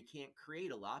lot. They can't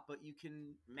create a lot, but you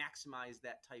can maximize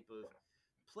that type of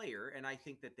player. And I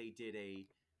think that they did a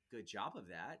good job of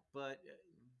that. But,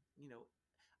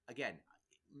 again,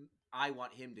 I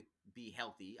want him to be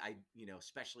healthy.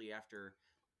 Especially after,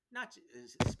 not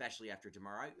especially after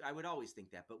tomorrow. I would always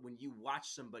think that. But when you watch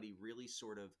somebody really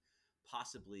sort of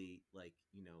possibly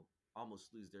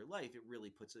almost lose their life, it really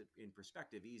puts it in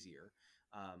perspective easier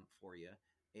for you.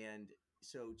 And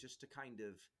so just to kind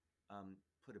of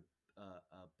put a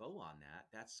bow on that,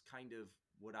 that's kind of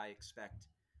what I expect.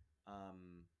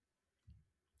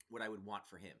 What I would want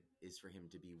for him is for him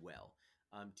to be well.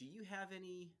 Do you have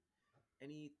any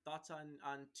thoughts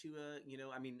on Tua?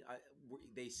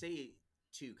 They say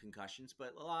 2 concussions,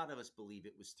 but a lot of us believe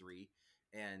it was 3,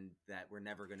 and that we're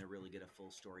never going to really get a full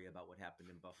story about what happened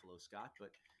in Buffalo, Scott.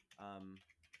 But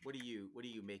what do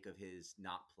you make of his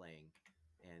not playing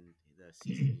and the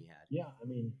season he had? Yeah,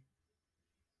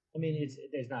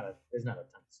 there's not a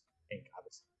ton to think,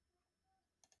 obviously.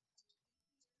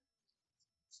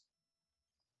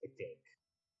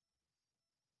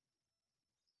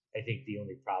 I think the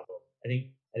only problem, I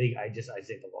think I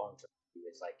say the long term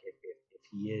is like if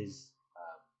he is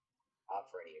out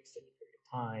for any extended period of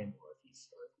time, or if he's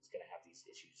going to have these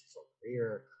issues his whole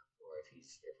career, or if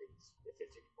it's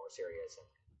more serious and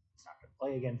he's not going to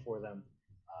play again for them,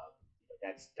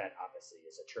 that obviously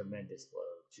is a tremendous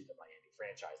blow to the Miami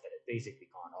franchise that had basically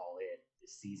gone all in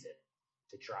this season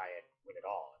to try and win it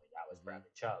all. That was Bradley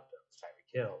Chubb, that was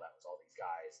Tyreek Hill, that was all these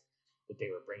guys that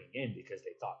they were bringing in because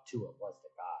they thought Tua was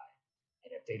the guy.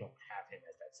 And if they don't have him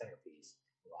as that centerpiece,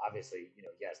 obviously,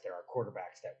 yes, there are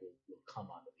quarterbacks that will come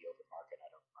onto the open market. I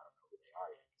don't know who they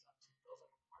are yet, because obviously it feels like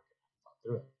the market hasn't thought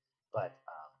through it. But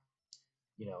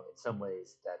in some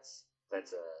ways, that's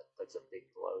a big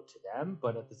blow to them.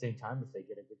 But at the same time, if they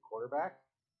get a good quarterback,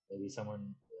 maybe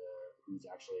someone who's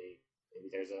actually, maybe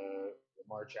there's a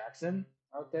Lamar Jackson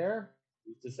out there,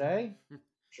 who's to say? I'm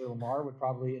sure Lamar would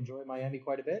probably enjoy Miami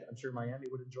quite a bit. I'm sure Miami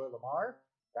would enjoy Lamar.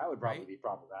 That would probably be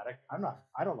problematic. I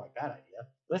don't like that idea.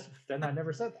 Listen, then I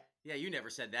never said that. Yeah, you never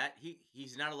said that.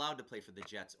 He's not allowed to play for the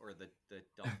Jets or the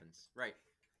Dolphins, right?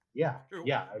 Yeah, or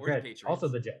the Patriots. Also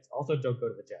the Jets. Also, don't go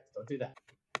to the Jets. Don't do that.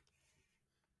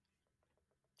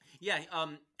 Yeah,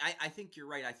 I think you're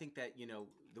right. I think that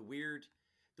the weird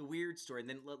story, and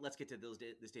then let's get to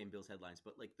this day in Bills headlines.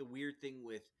 But like the weird thing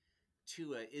with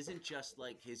Tua isn't just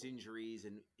like his injuries,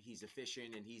 and he's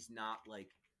efficient, and he's not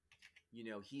like,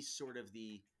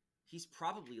 he's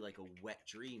probably like a wet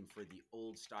dream for the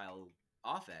old style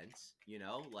offense,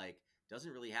 like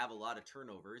doesn't really have a lot of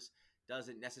turnovers,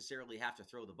 doesn't necessarily have to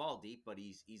throw the ball deep, but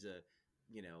he's a,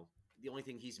 the only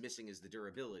thing he's missing is the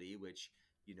durability, which,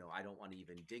 I don't want to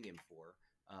even ding him for.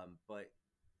 But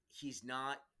he's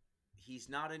not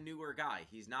a newer guy.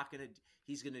 He's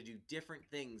going to do different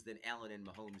things than Allen and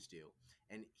Mahomes do.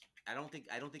 And I don't think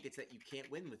it's that you can't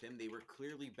win with him. They were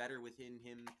clearly better with him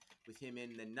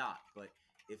in than not. But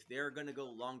if they're going to go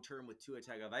long term with Tua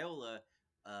Tagovailoa,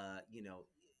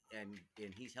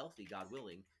 and he's healthy, God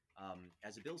willing,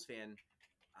 as a Bills fan,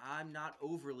 I'm not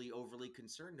overly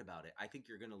concerned about it. I think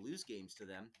you're going to lose games to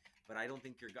them, but I don't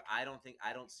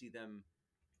see them,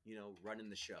 running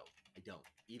the show. I don't.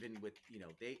 Even with,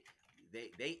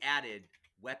 they added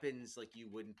weapons like you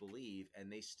wouldn't believe,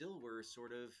 and they still were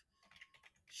sort of,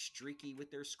 streaky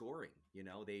with their scoring.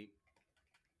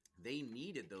 They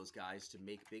needed those guys to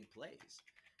make big plays.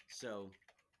 So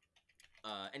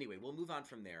anyway, we'll move on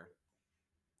from there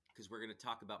because we're going to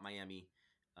talk about Miami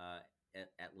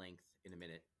at length in a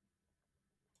minute,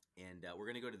 and we're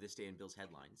going to go to this day in Bills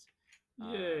headlines.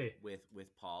 Yay.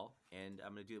 With Paul, and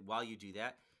I'm going to do while you do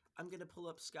that. I'm going to pull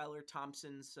up Skylar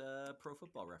Thompson's Pro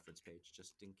Football Reference page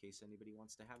just in case anybody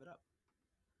wants to have it up.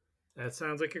 That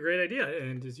sounds like a great idea.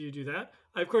 And as you do that,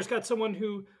 I of course got someone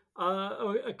who,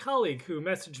 a colleague who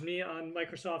messaged me on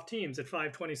Microsoft Teams at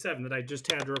 5:27 that I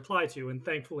just had to reply to, and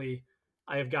thankfully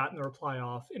I have gotten the reply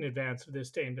off in advance of this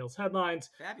day in Bills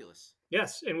headlines. Fabulous.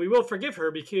 Yes, and we will forgive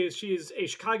her because she is a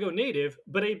Chicago native,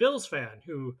 but a Bills fan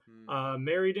who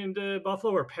married into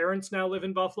Buffalo. Her parents now live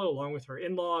in Buffalo along with her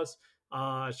in-laws.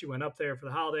 She went up there for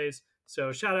the holidays.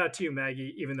 So shout out to you,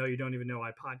 Maggie, even though you don't even know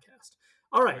I podcast.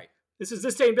 All right. This is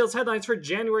This Day in Bills headlines for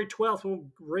January 12th. We'll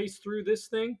race through this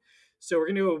thing. So we're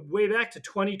going to go way back to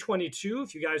 2022,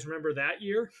 if you guys remember that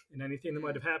year and anything that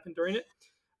might have happened during it.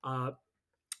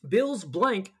 Bills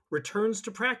blank returns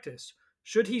to practice.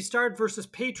 Should he start versus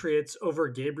Patriots over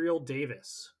Gabriel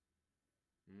Davis?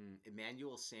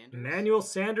 Emmanuel Sanders? Emmanuel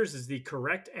Sanders is the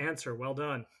correct answer. Well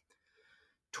done.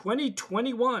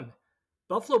 2021.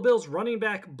 Buffalo Bills running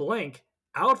back blank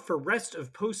out for rest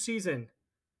of postseason.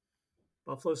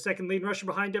 Buffalo's second leading rusher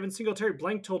behind Devin Singletary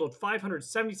blank totaled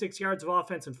 576 yards of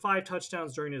offense and 5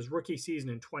 touchdowns during his rookie season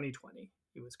in 2020.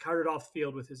 He was carted off the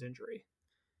field with his injury.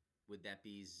 Would that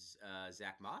be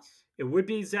Zach Moss? It would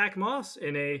be Zach Moss,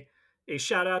 and a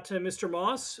shout out to Mr.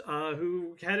 Moss,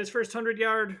 who had his first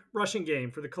 100-yard rushing game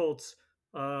for the Colts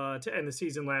to end the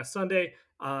season last Sunday.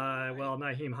 Well,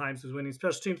 Nyheim Hines was winning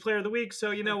Special Teams Player of the Week, so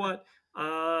you know what?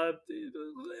 A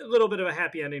little bit of a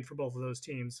happy ending for both of those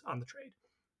teams on the trade.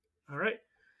 All right.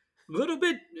 A little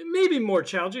bit, maybe more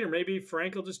challenging, or maybe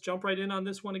Frank will just jump right in on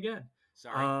this one again.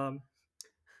 Sorry.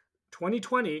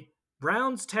 2020,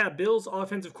 Browns tab Bills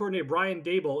offensive coordinator Brian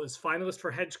Daboll is finalist for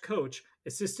head coach.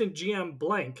 Assistant GM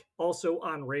blank also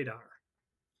on radar.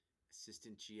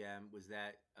 Assistant GM, was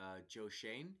that Joe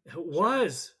Shane? It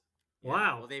was. Yeah,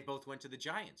 wow. Well, they both went to the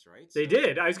Giants, right? They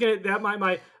did. I was gonna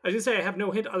say I have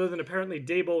no hint other than apparently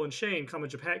Daboll and Shane come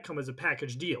as a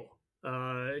package deal.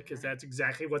 Because that's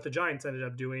exactly what the Giants ended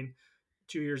up doing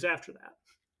 2 years after that.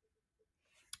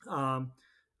 All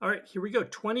right, here we go.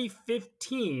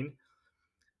 2015,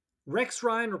 Rex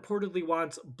Ryan reportedly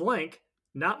wants blank,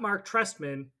 not Mark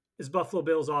Trestman, as Buffalo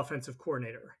Bills offensive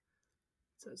coordinator.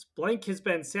 It says blank has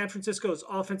been San Francisco's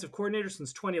offensive coordinator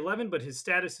since 2011, but his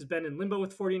status has been in limbo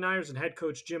with 49ers and head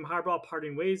coach Jim Harbaugh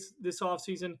parting ways this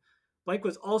offseason. Blank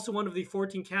was also one of the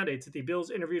 14 candidates that the Bills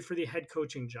interviewed for the head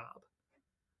coaching job.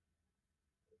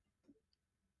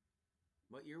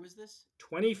 What year was this?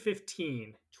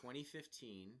 2015.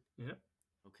 2015. Yep.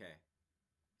 Okay.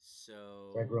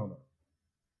 So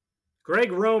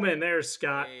Greg Roman, there's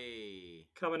Scott. Hey.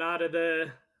 Coming out of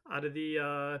the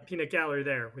peanut gallery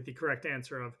there with the correct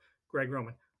answer of Greg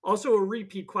Roman. Also a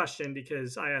repeat question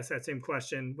because I asked that same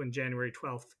question when January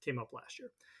 12th came up last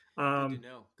year. Good to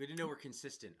know. Good to know we're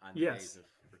consistent on the days of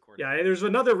recording. Yeah, there's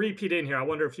another repeat in here. I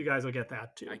wonder if you guys will get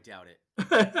that too. I doubt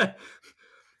it.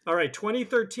 All right,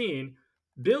 2013.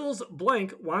 Bills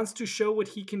blank wants to show what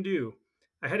he can do.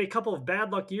 I had a couple of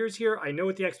bad luck years here. I know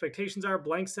what the expectations are.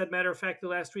 Blank said matter of factly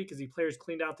last week as the players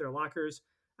cleaned out their lockers.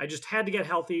 I just had to get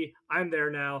healthy. I'm there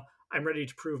now. I'm ready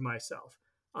to prove myself.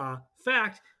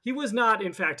 Fact, he was not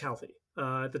in fact healthy.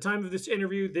 At the time of this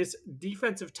interview, this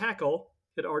defensive tackle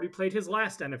had already played his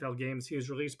last NFL games. He was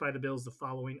released by the Bills the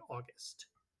following August.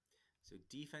 So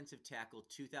defensive tackle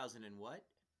 2000 and what?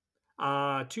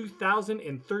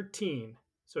 2013.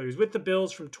 So he was with the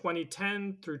Bills from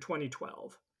 2010 through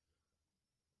 2012.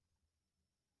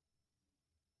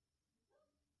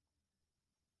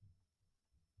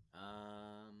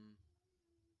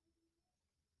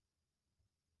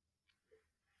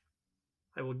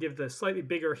 I will give the slightly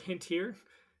bigger hint here.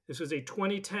 This was a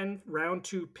 2010 round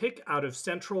 2 pick out of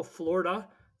Central Florida,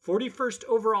 41st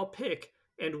overall pick,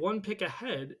 and 1 pick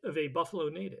ahead of a Buffalo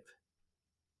native.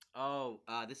 Oh,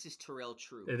 this is Terrell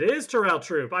Troop. It is Terrell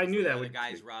Troop. I knew that. The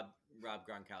guy's Rob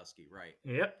Gronkowski, right?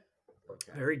 Yep.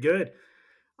 Okay. Very good.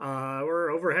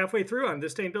 We're over halfway through on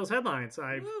This Day in Bills headlines.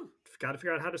 I've got to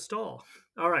figure out how to stall.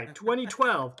 All right,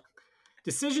 2012.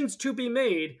 Decisions to be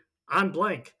made on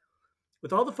blank.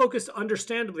 With all the focus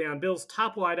understandably on Bills'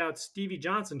 top wideout Stevie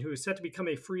Johnson, who is set to become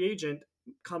a free agent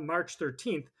come March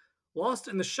 13th, lost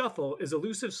in the shuffle is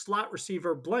elusive slot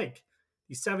receiver blank.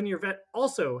 The 7-year vet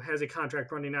also has a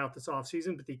contract running out this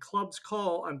offseason, but the club's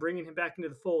call on bringing him back into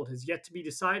the fold has yet to be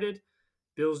decided.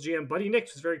 Bills GM Buddy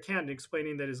Nix was very candid,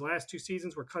 explaining that his last 2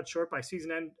 seasons were cut short by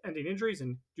season-ending injuries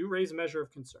and do raise a measure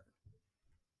of concern.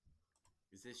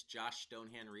 Is this Josh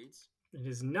Stonehand Reeds? It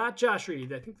is not Josh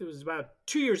Reed. I think it was about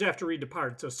 2 years after Reed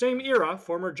departed. So same era,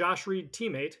 former Josh Reed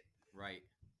teammate. Right.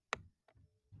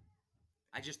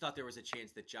 I just thought there was a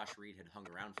chance that Josh Reed had hung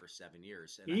around for 7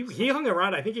 years. He hung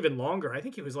around, I think, even longer. I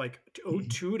think he was like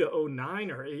 02 to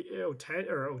 09 or 010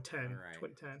 or 010, right.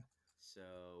 2010. So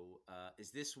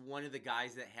is this one of the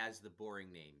guys that has the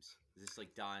boring names? Is this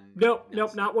like Don? Nope,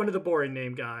 Nelson? not one of the boring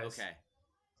name guys.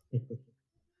 Okay.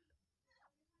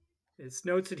 It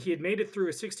notes that he had made it through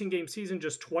a 16-game season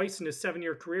just twice in his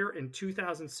 7-year career, in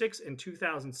 2006 and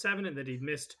 2007, and that he'd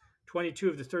missed 22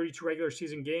 of the 32 regular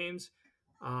season games.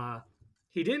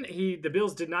 The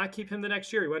Bills did not keep him the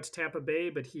next year. He went to Tampa Bay,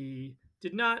 but he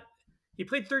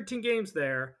played 13 games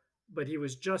there, but he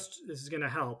was just, this is going to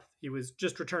help, he was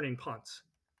just returning punts.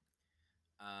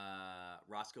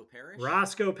 Roscoe Parrish?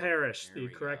 Roscoe Parrish, There the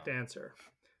we correct go. answer.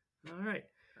 All right.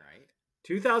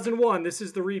 2001, this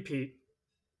is the repeat.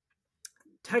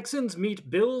 Texans meet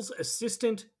Bills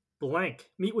assistant blank.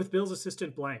 Meet with Bills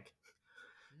assistant blank.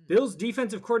 Bills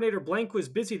defensive coordinator blank was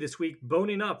busy this week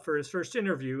boning up for his first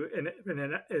interview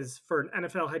for an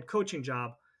NFL head coaching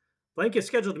job. Blank is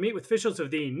scheduled to meet with officials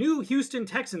of the new Houston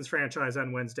Texans franchise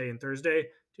on Wednesday and Thursday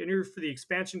to interview for the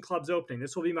expansion club's opening.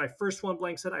 This will be my first one,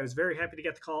 Blank said. I was very happy to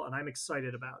get the call, and I'm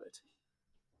excited about it.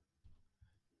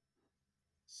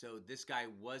 So this guy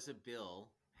was a Bill,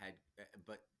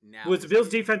 but now was the Bills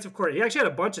defensive coordinator. He actually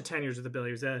had a bunch of tenures with the Bills.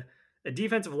 He was a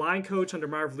defensive line coach under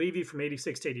Marv Levy from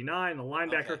 86 to 89, a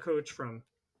linebacker coach from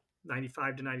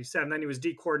 95 to 97. Then he was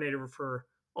D coordinator for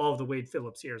all of the Wade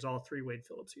Phillips years, all 3 Wade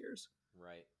Phillips years.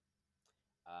 Right.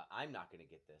 I'm not going to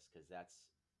get this because that's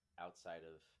outside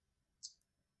of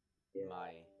my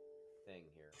thing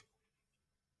here.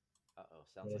 Uh-oh,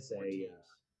 sounds like more teams.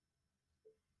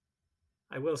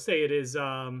 I will say it is.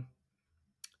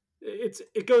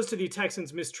 It goes to the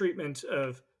Texans' mistreatment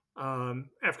of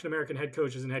African American head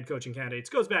coaches and head coaching candidates.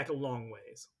 Goes back a long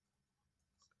ways.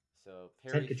 So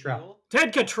Perry Ted Cottrell.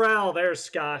 Ted Cottrell. There's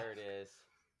Scott. There it is.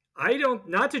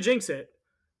 Not to jinx it,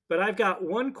 but I've got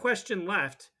one question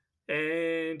left,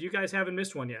 and you guys haven't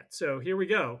missed one yet. So here we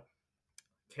go.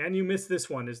 Can you miss this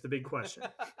one is the big question.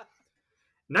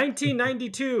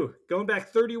 1992, going back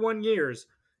 31 years.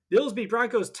 Bills beat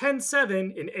Broncos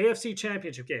 10-7 in AFC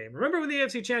Championship game. Remember when the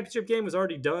AFC Championship game was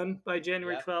already done by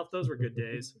January 12th? Those were good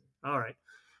days. All right.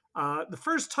 The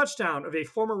first touchdown of a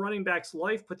former running back's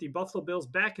life put the Buffalo Bills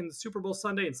back in the Super Bowl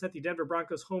Sunday and sent the Denver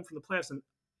Broncos home from the playoffs in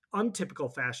untypical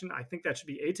fashion. I think that should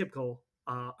be atypical,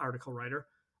 article writer,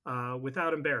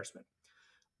 without embarrassment.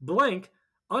 Blank,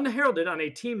 unheralded on a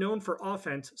team known for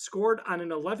offense, scored on an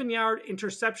 11-yard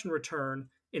interception return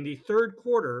in the third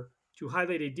quarter to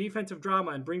highlight a defensive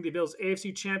drama and bring the Bills the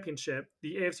AFC Championship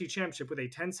with a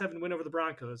 10-7 win over the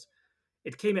Broncos.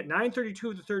 It came at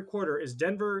 9:32 of the third quarter as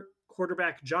Denver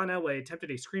quarterback John Elway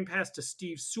attempted a screen pass to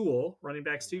Steve Sewell, running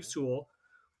back Steve Sewell.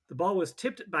 The ball was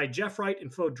tipped by Jeff Wright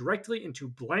and flowed directly into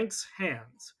Blank's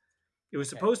hands. It was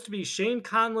supposed to be Shane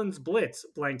Conlon's blitz,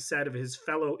 Blank said of his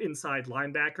fellow inside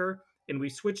linebacker, and we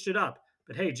switched it up.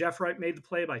 But hey, Jeff Wright made the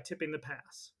play by tipping the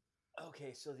pass.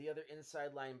 Okay, so the other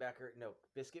inside linebacker, no,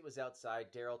 Biscuit was outside.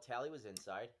 Daryl Talley was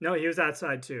inside. No, he was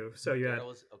outside too. So you had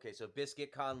so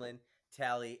Biscuit, Conlon,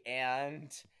 Talley, and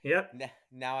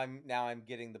now I'm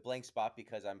getting the blank spot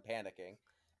because I'm panicking.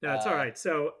 No, it's all right.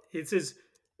 So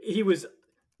he was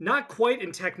not quite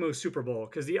in Tecmo Super Bowl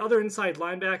because the other inside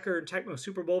linebacker in Tecmo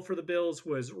Super Bowl for the Bills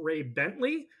was Ray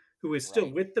Bentley, who is still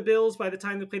with the Bills by the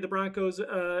time they played the Broncos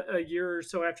a year or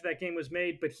so after that game was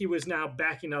made, but he was now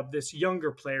backing up this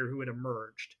younger player who had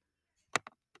emerged.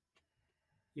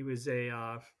 He was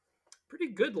a pretty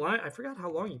good line. I forgot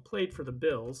how long he played for the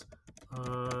Bills.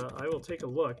 I will take a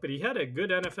look, but he had a good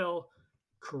NFL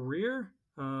career.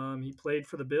 He played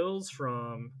for the Bills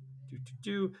from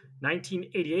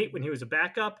 1988 when he was a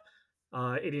backup.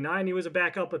 89 he was a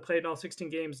backup but played in all 16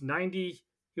 games. 90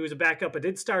 he was a backup but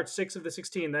did start 6 of the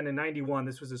 16. Then in 91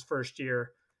 this was his first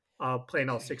year playing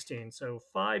all 16. So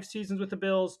 5 seasons with the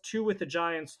Bills, 2 with the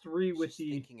Giants, 3 with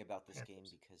the. Thinking about this game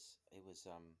because it was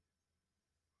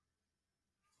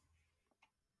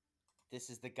This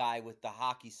is the guy with the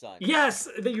hockey son. Yes,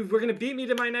 you were going to beat me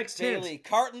to my next Bailey. hint.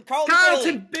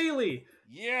 Carlton Bailey.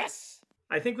 Yes.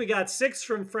 I think we got 6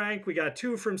 from Frank. We got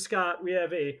 2 from Scott. We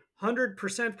have a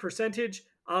 100% percentage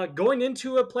going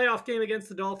into a playoff game against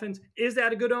the Dolphins. Is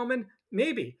that a good omen?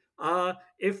 Maybe.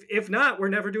 If not, we're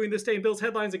never doing the Stay in Bills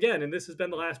headlines again, and this has been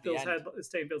the last The end.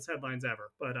 Stay in Bills headlines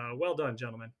ever. But well done,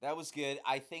 gentlemen. That was good.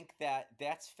 I think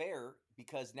that's fair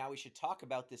because now we should talk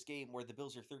about this game where the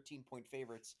Bills are 13-point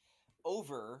favorites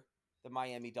over the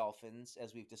Miami Dolphins,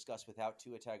 as we've discussed without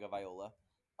Tua Tagovailoa.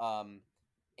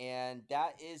 And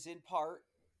that is in part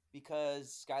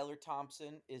because Skylar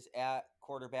Thompson is at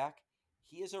quarterback.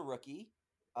 He is a rookie.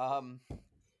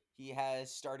 He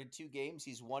has started 2 games.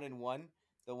 He's 1-1.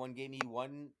 The one game he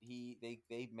won,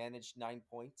 they managed 9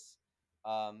 points.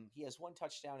 He has 1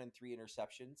 touchdown and 3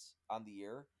 interceptions on the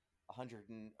year.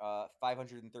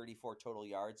 534 total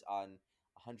yards on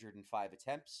 105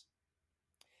 attempts.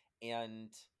 And,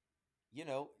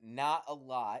 not a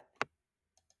lot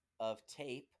of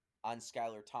tape on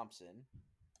Skylar Thompson,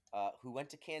 who went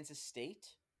to Kansas State.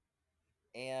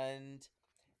 And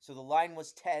so the line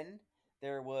was 10.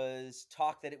 There was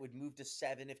talk that it would move to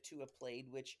 7 if Tua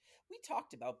played, which we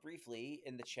talked about briefly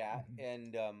in the chat.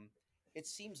 And it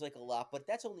seems like a lot, but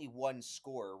that's only 1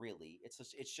 score, really.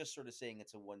 It's just sort of saying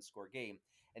it's a 1-score game.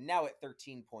 And now at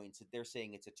 13 points, they're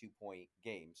saying it's a 2-point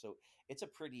game. So it's a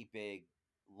pretty big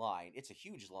line. It's a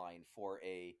huge line for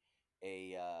a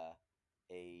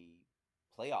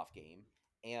playoff game.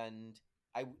 And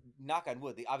I knock on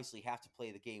wood, they obviously have to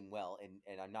play the game well,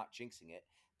 and I'm not jinxing it.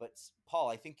 But Paul,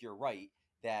 I think you're right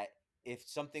that if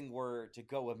something were to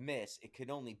go amiss, it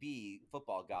could only be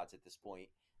football gods at this point,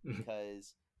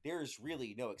 because there's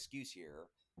really no excuse here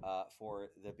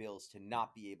for the Bills to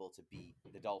not be able to beat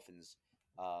the Dolphins,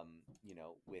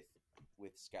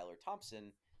 with Skylar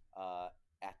Thompson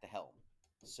at the helm.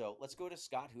 So let's go to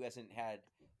Scott, who hasn't had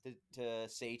to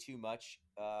say too much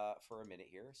for a minute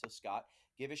here. So Scott,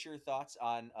 give us your thoughts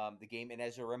on the game. And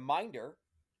as a reminder,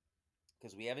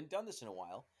 because we haven't done this in a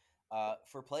while,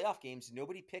 for playoff games,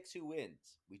 nobody picks who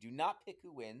wins. We do not pick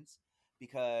who wins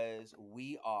because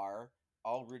we are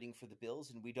all rooting for the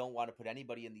Bills, and we don't want to put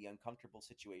anybody in the uncomfortable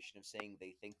situation of saying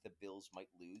they think the Bills might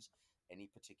lose any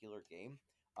particular game.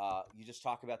 You just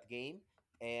talk about the game,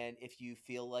 and if you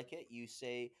feel like it, you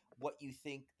say what you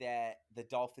think that the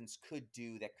Dolphins could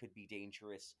do that could be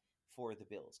dangerous for the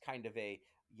Bills. Kind of a,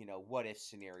 what if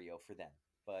scenario for them.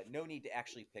 But no need to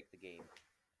actually pick the game.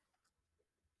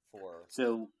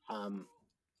 So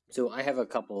I have a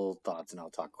couple thoughts, and I'll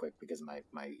talk quick because my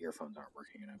earphones aren't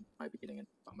working, and I might be getting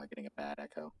a bad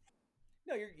echo.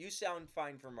 No, you sound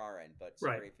fine from our end, but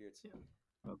sorry if it's okay.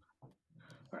 All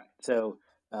right. So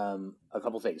a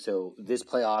couple things. So this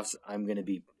playoffs, I'm going to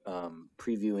be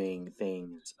previewing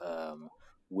things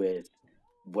with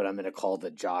what I'm going to call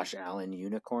the Josh Allen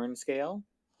unicorn scale.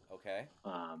 Okay.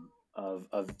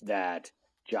 Of that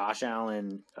Josh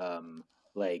Allen,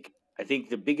 I think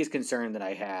the biggest concern that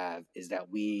I have is that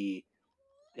we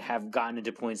have gotten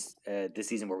into points this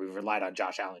season where we've relied on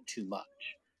Josh Allen too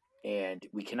much, and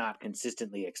we cannot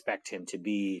consistently expect him to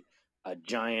be a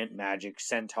giant magic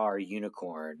centaur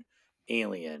unicorn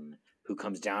alien who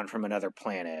comes down from another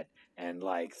planet and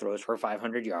throws for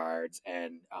 500 yards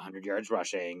and 100 yards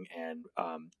rushing and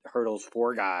hurdles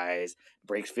 4 guys,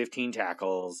 breaks 15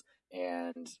 tackles,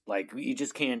 and you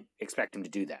just can't expect him to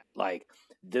do that.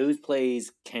 Those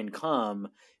plays can come,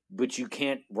 but you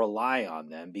can't rely on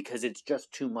them because it's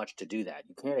just too much to do that.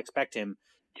 You can't expect him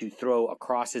to throw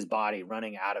across his body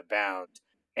running out of bounds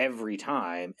every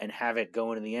time and have it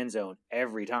go into the end zone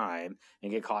every time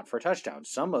and get caught for a touchdown.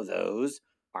 Some of those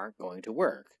aren't going to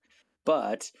work.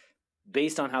 But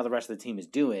based on how the rest of the team is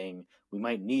doing, we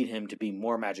might need him to be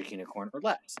more magic unicorn or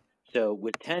less. So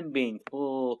with 10 being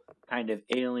full kind of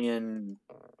alien,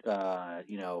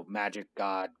 magic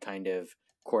god kind of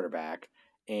quarterback,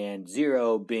 and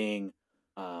 0 being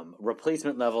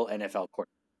replacement level NFL quarterback,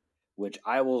 which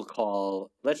I will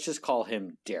let's just call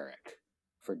him Derek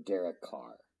for Derek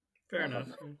Carr. Fair enough.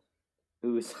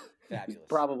 Who's fabulous.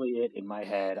 Probably it in my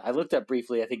head. I looked up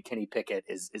briefly. I think Kenny Pickett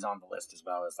is on the list as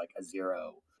well as a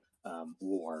 0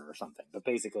 war or something. But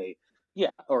basically, yeah,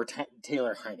 or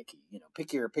Taylor Heineke.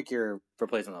 Pick your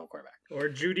replacement level quarterback. Or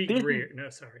Judy Greer. No,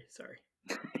 sorry.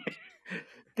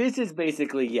 This is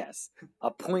basically, yes, a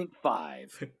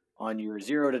 0.5 on your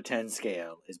 0 to 10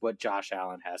 scale is what Josh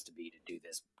Allen has to be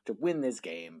to win this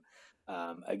game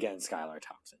against Skylar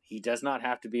Thompson. He does not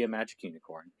have to be a magic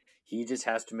unicorn. He just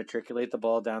has to matriculate the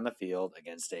ball down the field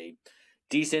against a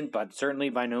decent, but certainly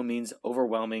by no means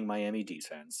overwhelming Miami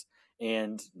defense,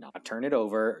 and not turn it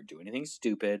over or do anything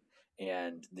stupid.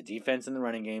 And the defense in the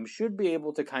running game should be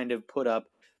able to kind of put up,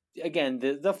 again,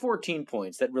 the 14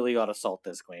 points that really ought to salt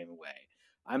this game away.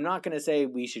 I'm not going to say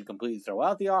we should completely throw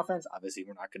out the offense. Obviously,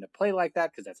 we're not going to play like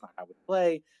that because that's not how we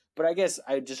play. But I guess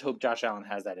I just hope Josh Allen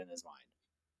has that in his mind.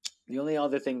 The only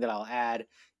other thing that I'll add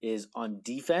is on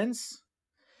defense.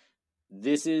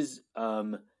 This is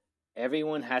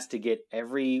everyone has to get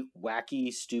every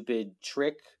wacky, stupid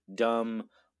trick, dumb,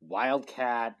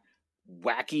 wildcat,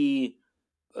 wacky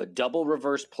double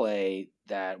reverse play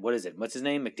that what is it? What's his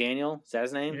name? McDaniel? Is that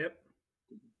his name?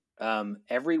 Yep.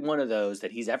 Every one of those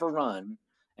that he's ever run,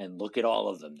 and look at all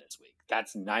of them this week.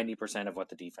 That's 90% of what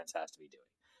the defense has to be doing.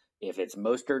 If it's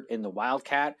Mostert in the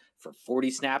Wildcat for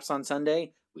 40 snaps on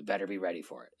Sunday, we better be ready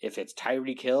for it. If it's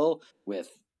Tyreek Hill with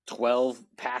 12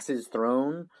 passes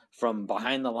thrown from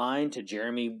behind the line to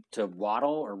to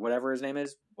Waddle or whatever his name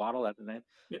is, Waddle, that's his name.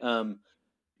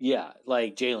 Yeah.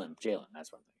 Like Jalen,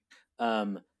 that's one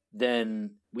thing.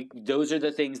 Then those are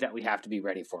the things that we have to be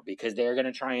ready for because they're going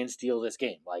to try and steal this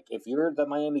game. Like if you're the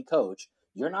Miami coach,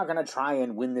 you're not going to try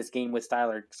and win this game with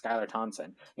Skylar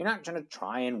Thompson. You're not going to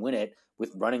try and win it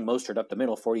with running Mostert up the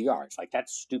middle 40 yards. Like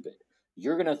that's stupid.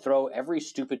 You're going to throw every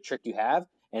stupid trick you have,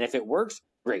 and if it works,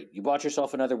 great. You bought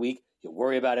yourself another week. You'll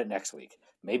worry about it next week.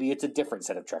 Maybe it's a different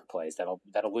set of trick plays that'll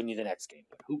win you the next game.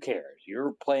 But who cares?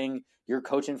 You're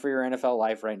coaching for your NFL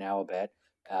life right now a bit.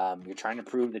 You're trying to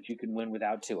prove that you can win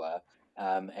without Tua,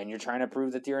 and you're trying to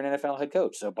prove that you're an NFL head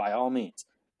coach. So by all means,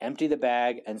 empty the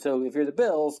bag. And so if you're the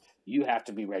Bills, you have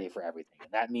to be ready for everything.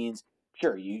 And that means,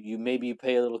 sure, you maybe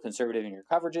play a little conservative in your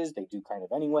coverages. They do kind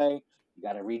of anyway. You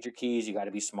got to read your keys. You got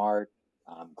to be smart.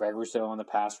 Greg Rousseau on the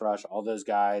pass rush, all those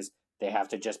guys, they have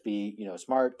to just be,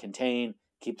 smart, contain,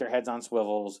 keep their heads on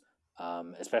swivels,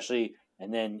 especially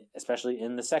in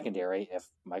the secondary. If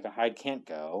Micah Hyde can't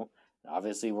go,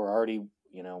 obviously we're already,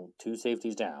 2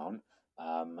 safeties down.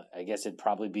 I guess it'd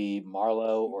probably be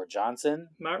Marlowe or Johnson,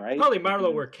 right? Probably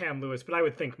Marlowe or Cam Lewis, but I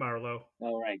would think Marlowe.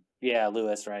 Oh, right. Yeah,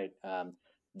 Lewis, right.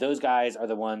 Those guys are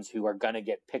the ones who are going to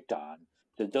get picked on.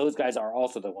 So those guys are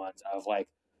also the ones of like,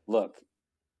 look,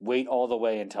 wait all the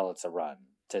way until it's a run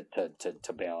to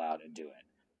bail out and do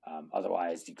it.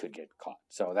 Otherwise, you could get caught.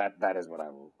 So that is what I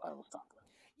will stop with.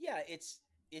 Yeah,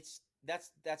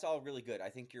 that's all really good. I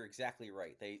think you're exactly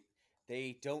right.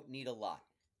 They don't need a lot.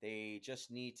 They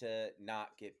just need to not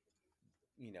get,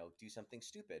 do something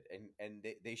stupid, and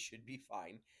they should be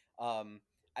fine.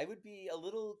 I would be a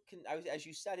little, as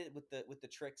you said it with the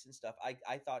tricks and stuff.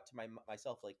 I thought to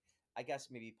myself, like, I guess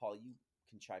maybe Paul, you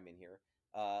can chime in here.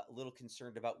 A little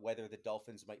concerned about whether the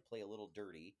Dolphins might play a little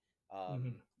dirty.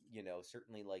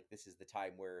 Certainly like this is the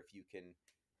time where if you can,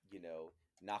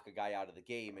 knock a guy out of the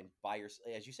game and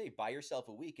as you say, buy yourself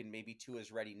a week and maybe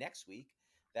Tua's ready next week.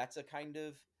 That's a kind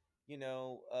of,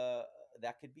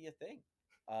 that could be a thing.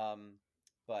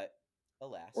 But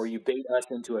alas. Or you bait us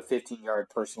into a 15-yard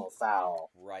personal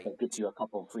foul. Right. That gets you a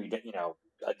couple free,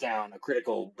 a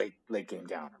critical late game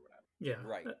down or whatever. Yeah,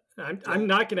 right. I'm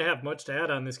not going to have much to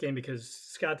add on this game because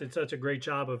Scott did such a great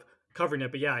job of covering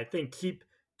it. But yeah, I think keep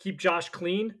Josh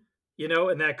clean,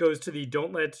 and that goes to the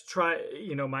don't let's try.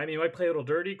 Miami might play a little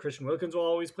dirty. Christian Wilkins will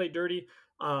always play dirty.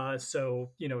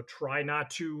 So try not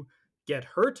to get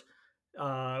hurt.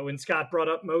 When Scott brought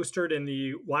up Mostert and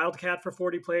the Wildcat for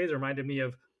 40 plays, it reminded me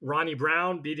of Ronnie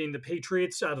Brown beating the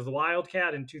Patriots out of the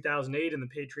Wildcat in 2008, and the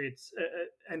Patriots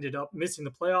ended up missing the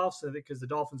playoffs because the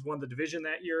Dolphins won the division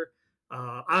that year.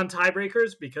 On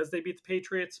tiebreakers because they beat the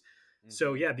Patriots. Mm-hmm.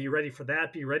 So yeah, be ready for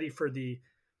that. Be ready for the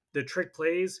trick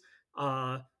plays.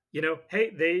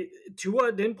 Hey,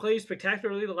 Tua didn't play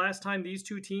spectacularly the last time these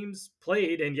two teams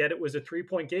played, and yet it was a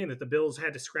 3-point game that the Bills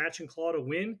had to scratch and claw to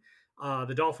win.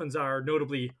 The Dolphins are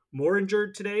notably more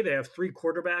injured today. They have 3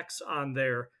 quarterbacks on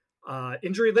their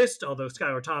injury list, although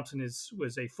Skylar Thompson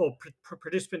was a full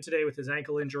participant today with his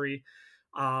ankle injury.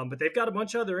 But they've got a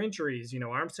bunch of other injuries.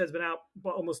 Armstead's been out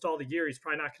almost all the year. He's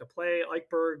probably not going to play.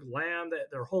 Eichberg, Lamb,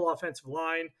 their whole offensive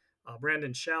line,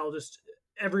 Brandon Shell, just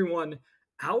everyone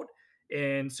out.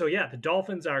 And so, yeah, the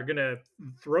Dolphins are going to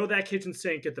throw that kitchen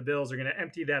sink at the Bills. They're going to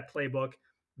empty that playbook.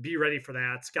 Be ready for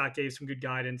that. Scott gave some good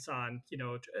guidance on,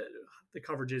 the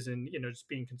coverages and, just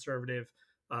being conservative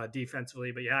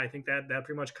defensively. But, yeah, I think that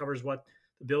pretty much covers what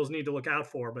the Bills need to look out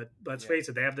for. But let's face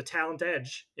it, they have the talent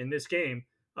edge in this game.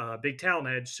 Big talent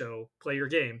edge, so play your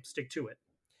game, stick to it.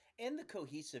 And the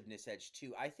cohesiveness edge,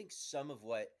 too. I think some of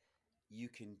what you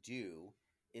can do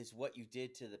is what you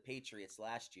did to the Patriots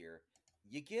last year.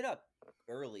 You get up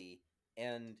early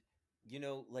and,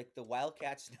 like the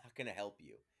Wildcats not going to help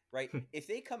you, right? If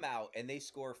they come out and they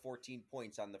score 14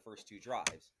 points on the first 2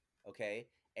 drives, okay,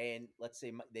 and let's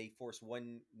say they force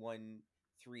 1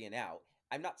 3 and out,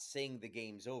 I'm not saying the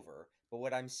game's over, but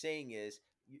what I'm saying is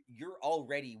you're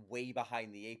already way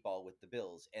behind the 8 ball with the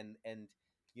Bills, and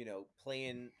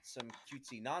playing some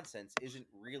cutesy nonsense isn't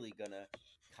really gonna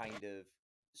kind of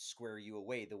square you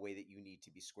away the way that you need to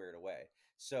be squared away.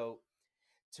 So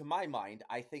to my mind,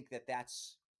 I think that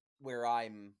that's where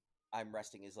I'm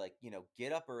resting is like,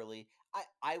 get up early.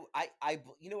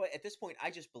 You know what? At this point,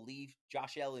 I just believe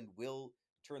Josh Allen will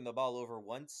turn the ball over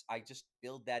once. I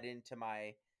build that into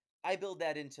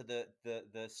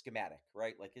the schematic,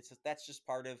 right? Like that's just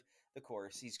part of the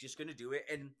course. He's just going to do it,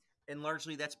 and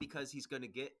largely that's because he's going to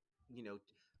get you know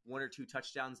one or two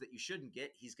touchdowns that you shouldn't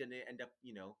get. He's going to end up,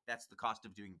 that's the cost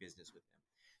of doing business with him.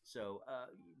 So,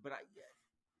 but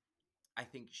I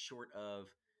think short of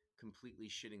completely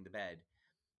shitting the bed,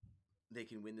 they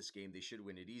can win this game. They should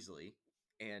win it easily,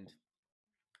 and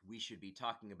we should be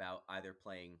talking about either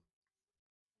playing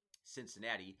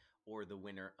Cincinnati or the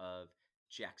winner of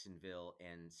Jacksonville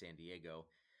and San Diego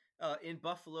in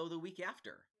Buffalo the week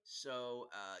after. So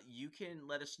you can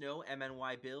let us know,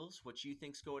 MNY Bills, what you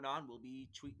think's going on. We'll be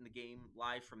tweeting the game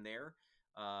live from there.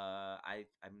 I'm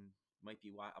might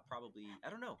be I'll probably, I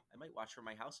don't know, I might watch from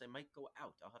my house. I might go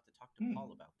out. I'll have to talk to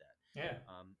Paul about that. Yeah.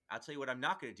 I'll tell you what I'm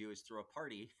not going to do is throw a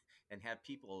party and have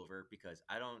people over, because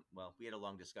we had a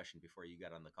long discussion before you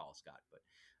got on the call, Scott, but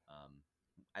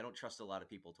I don't trust a lot of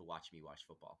people to watch me watch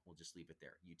football. We'll just leave it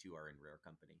there. You two are in rare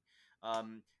company.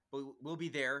 But we'll be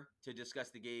there to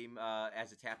discuss the game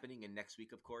as it's happening, and next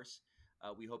week, of course.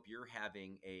 We hope you're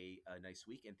having a nice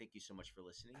week, and thank you so much for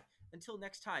listening. Until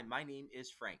next time, my name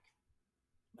is Frank.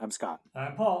 I'm Scott.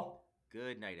 I'm Paul.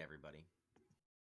 Good night, everybody.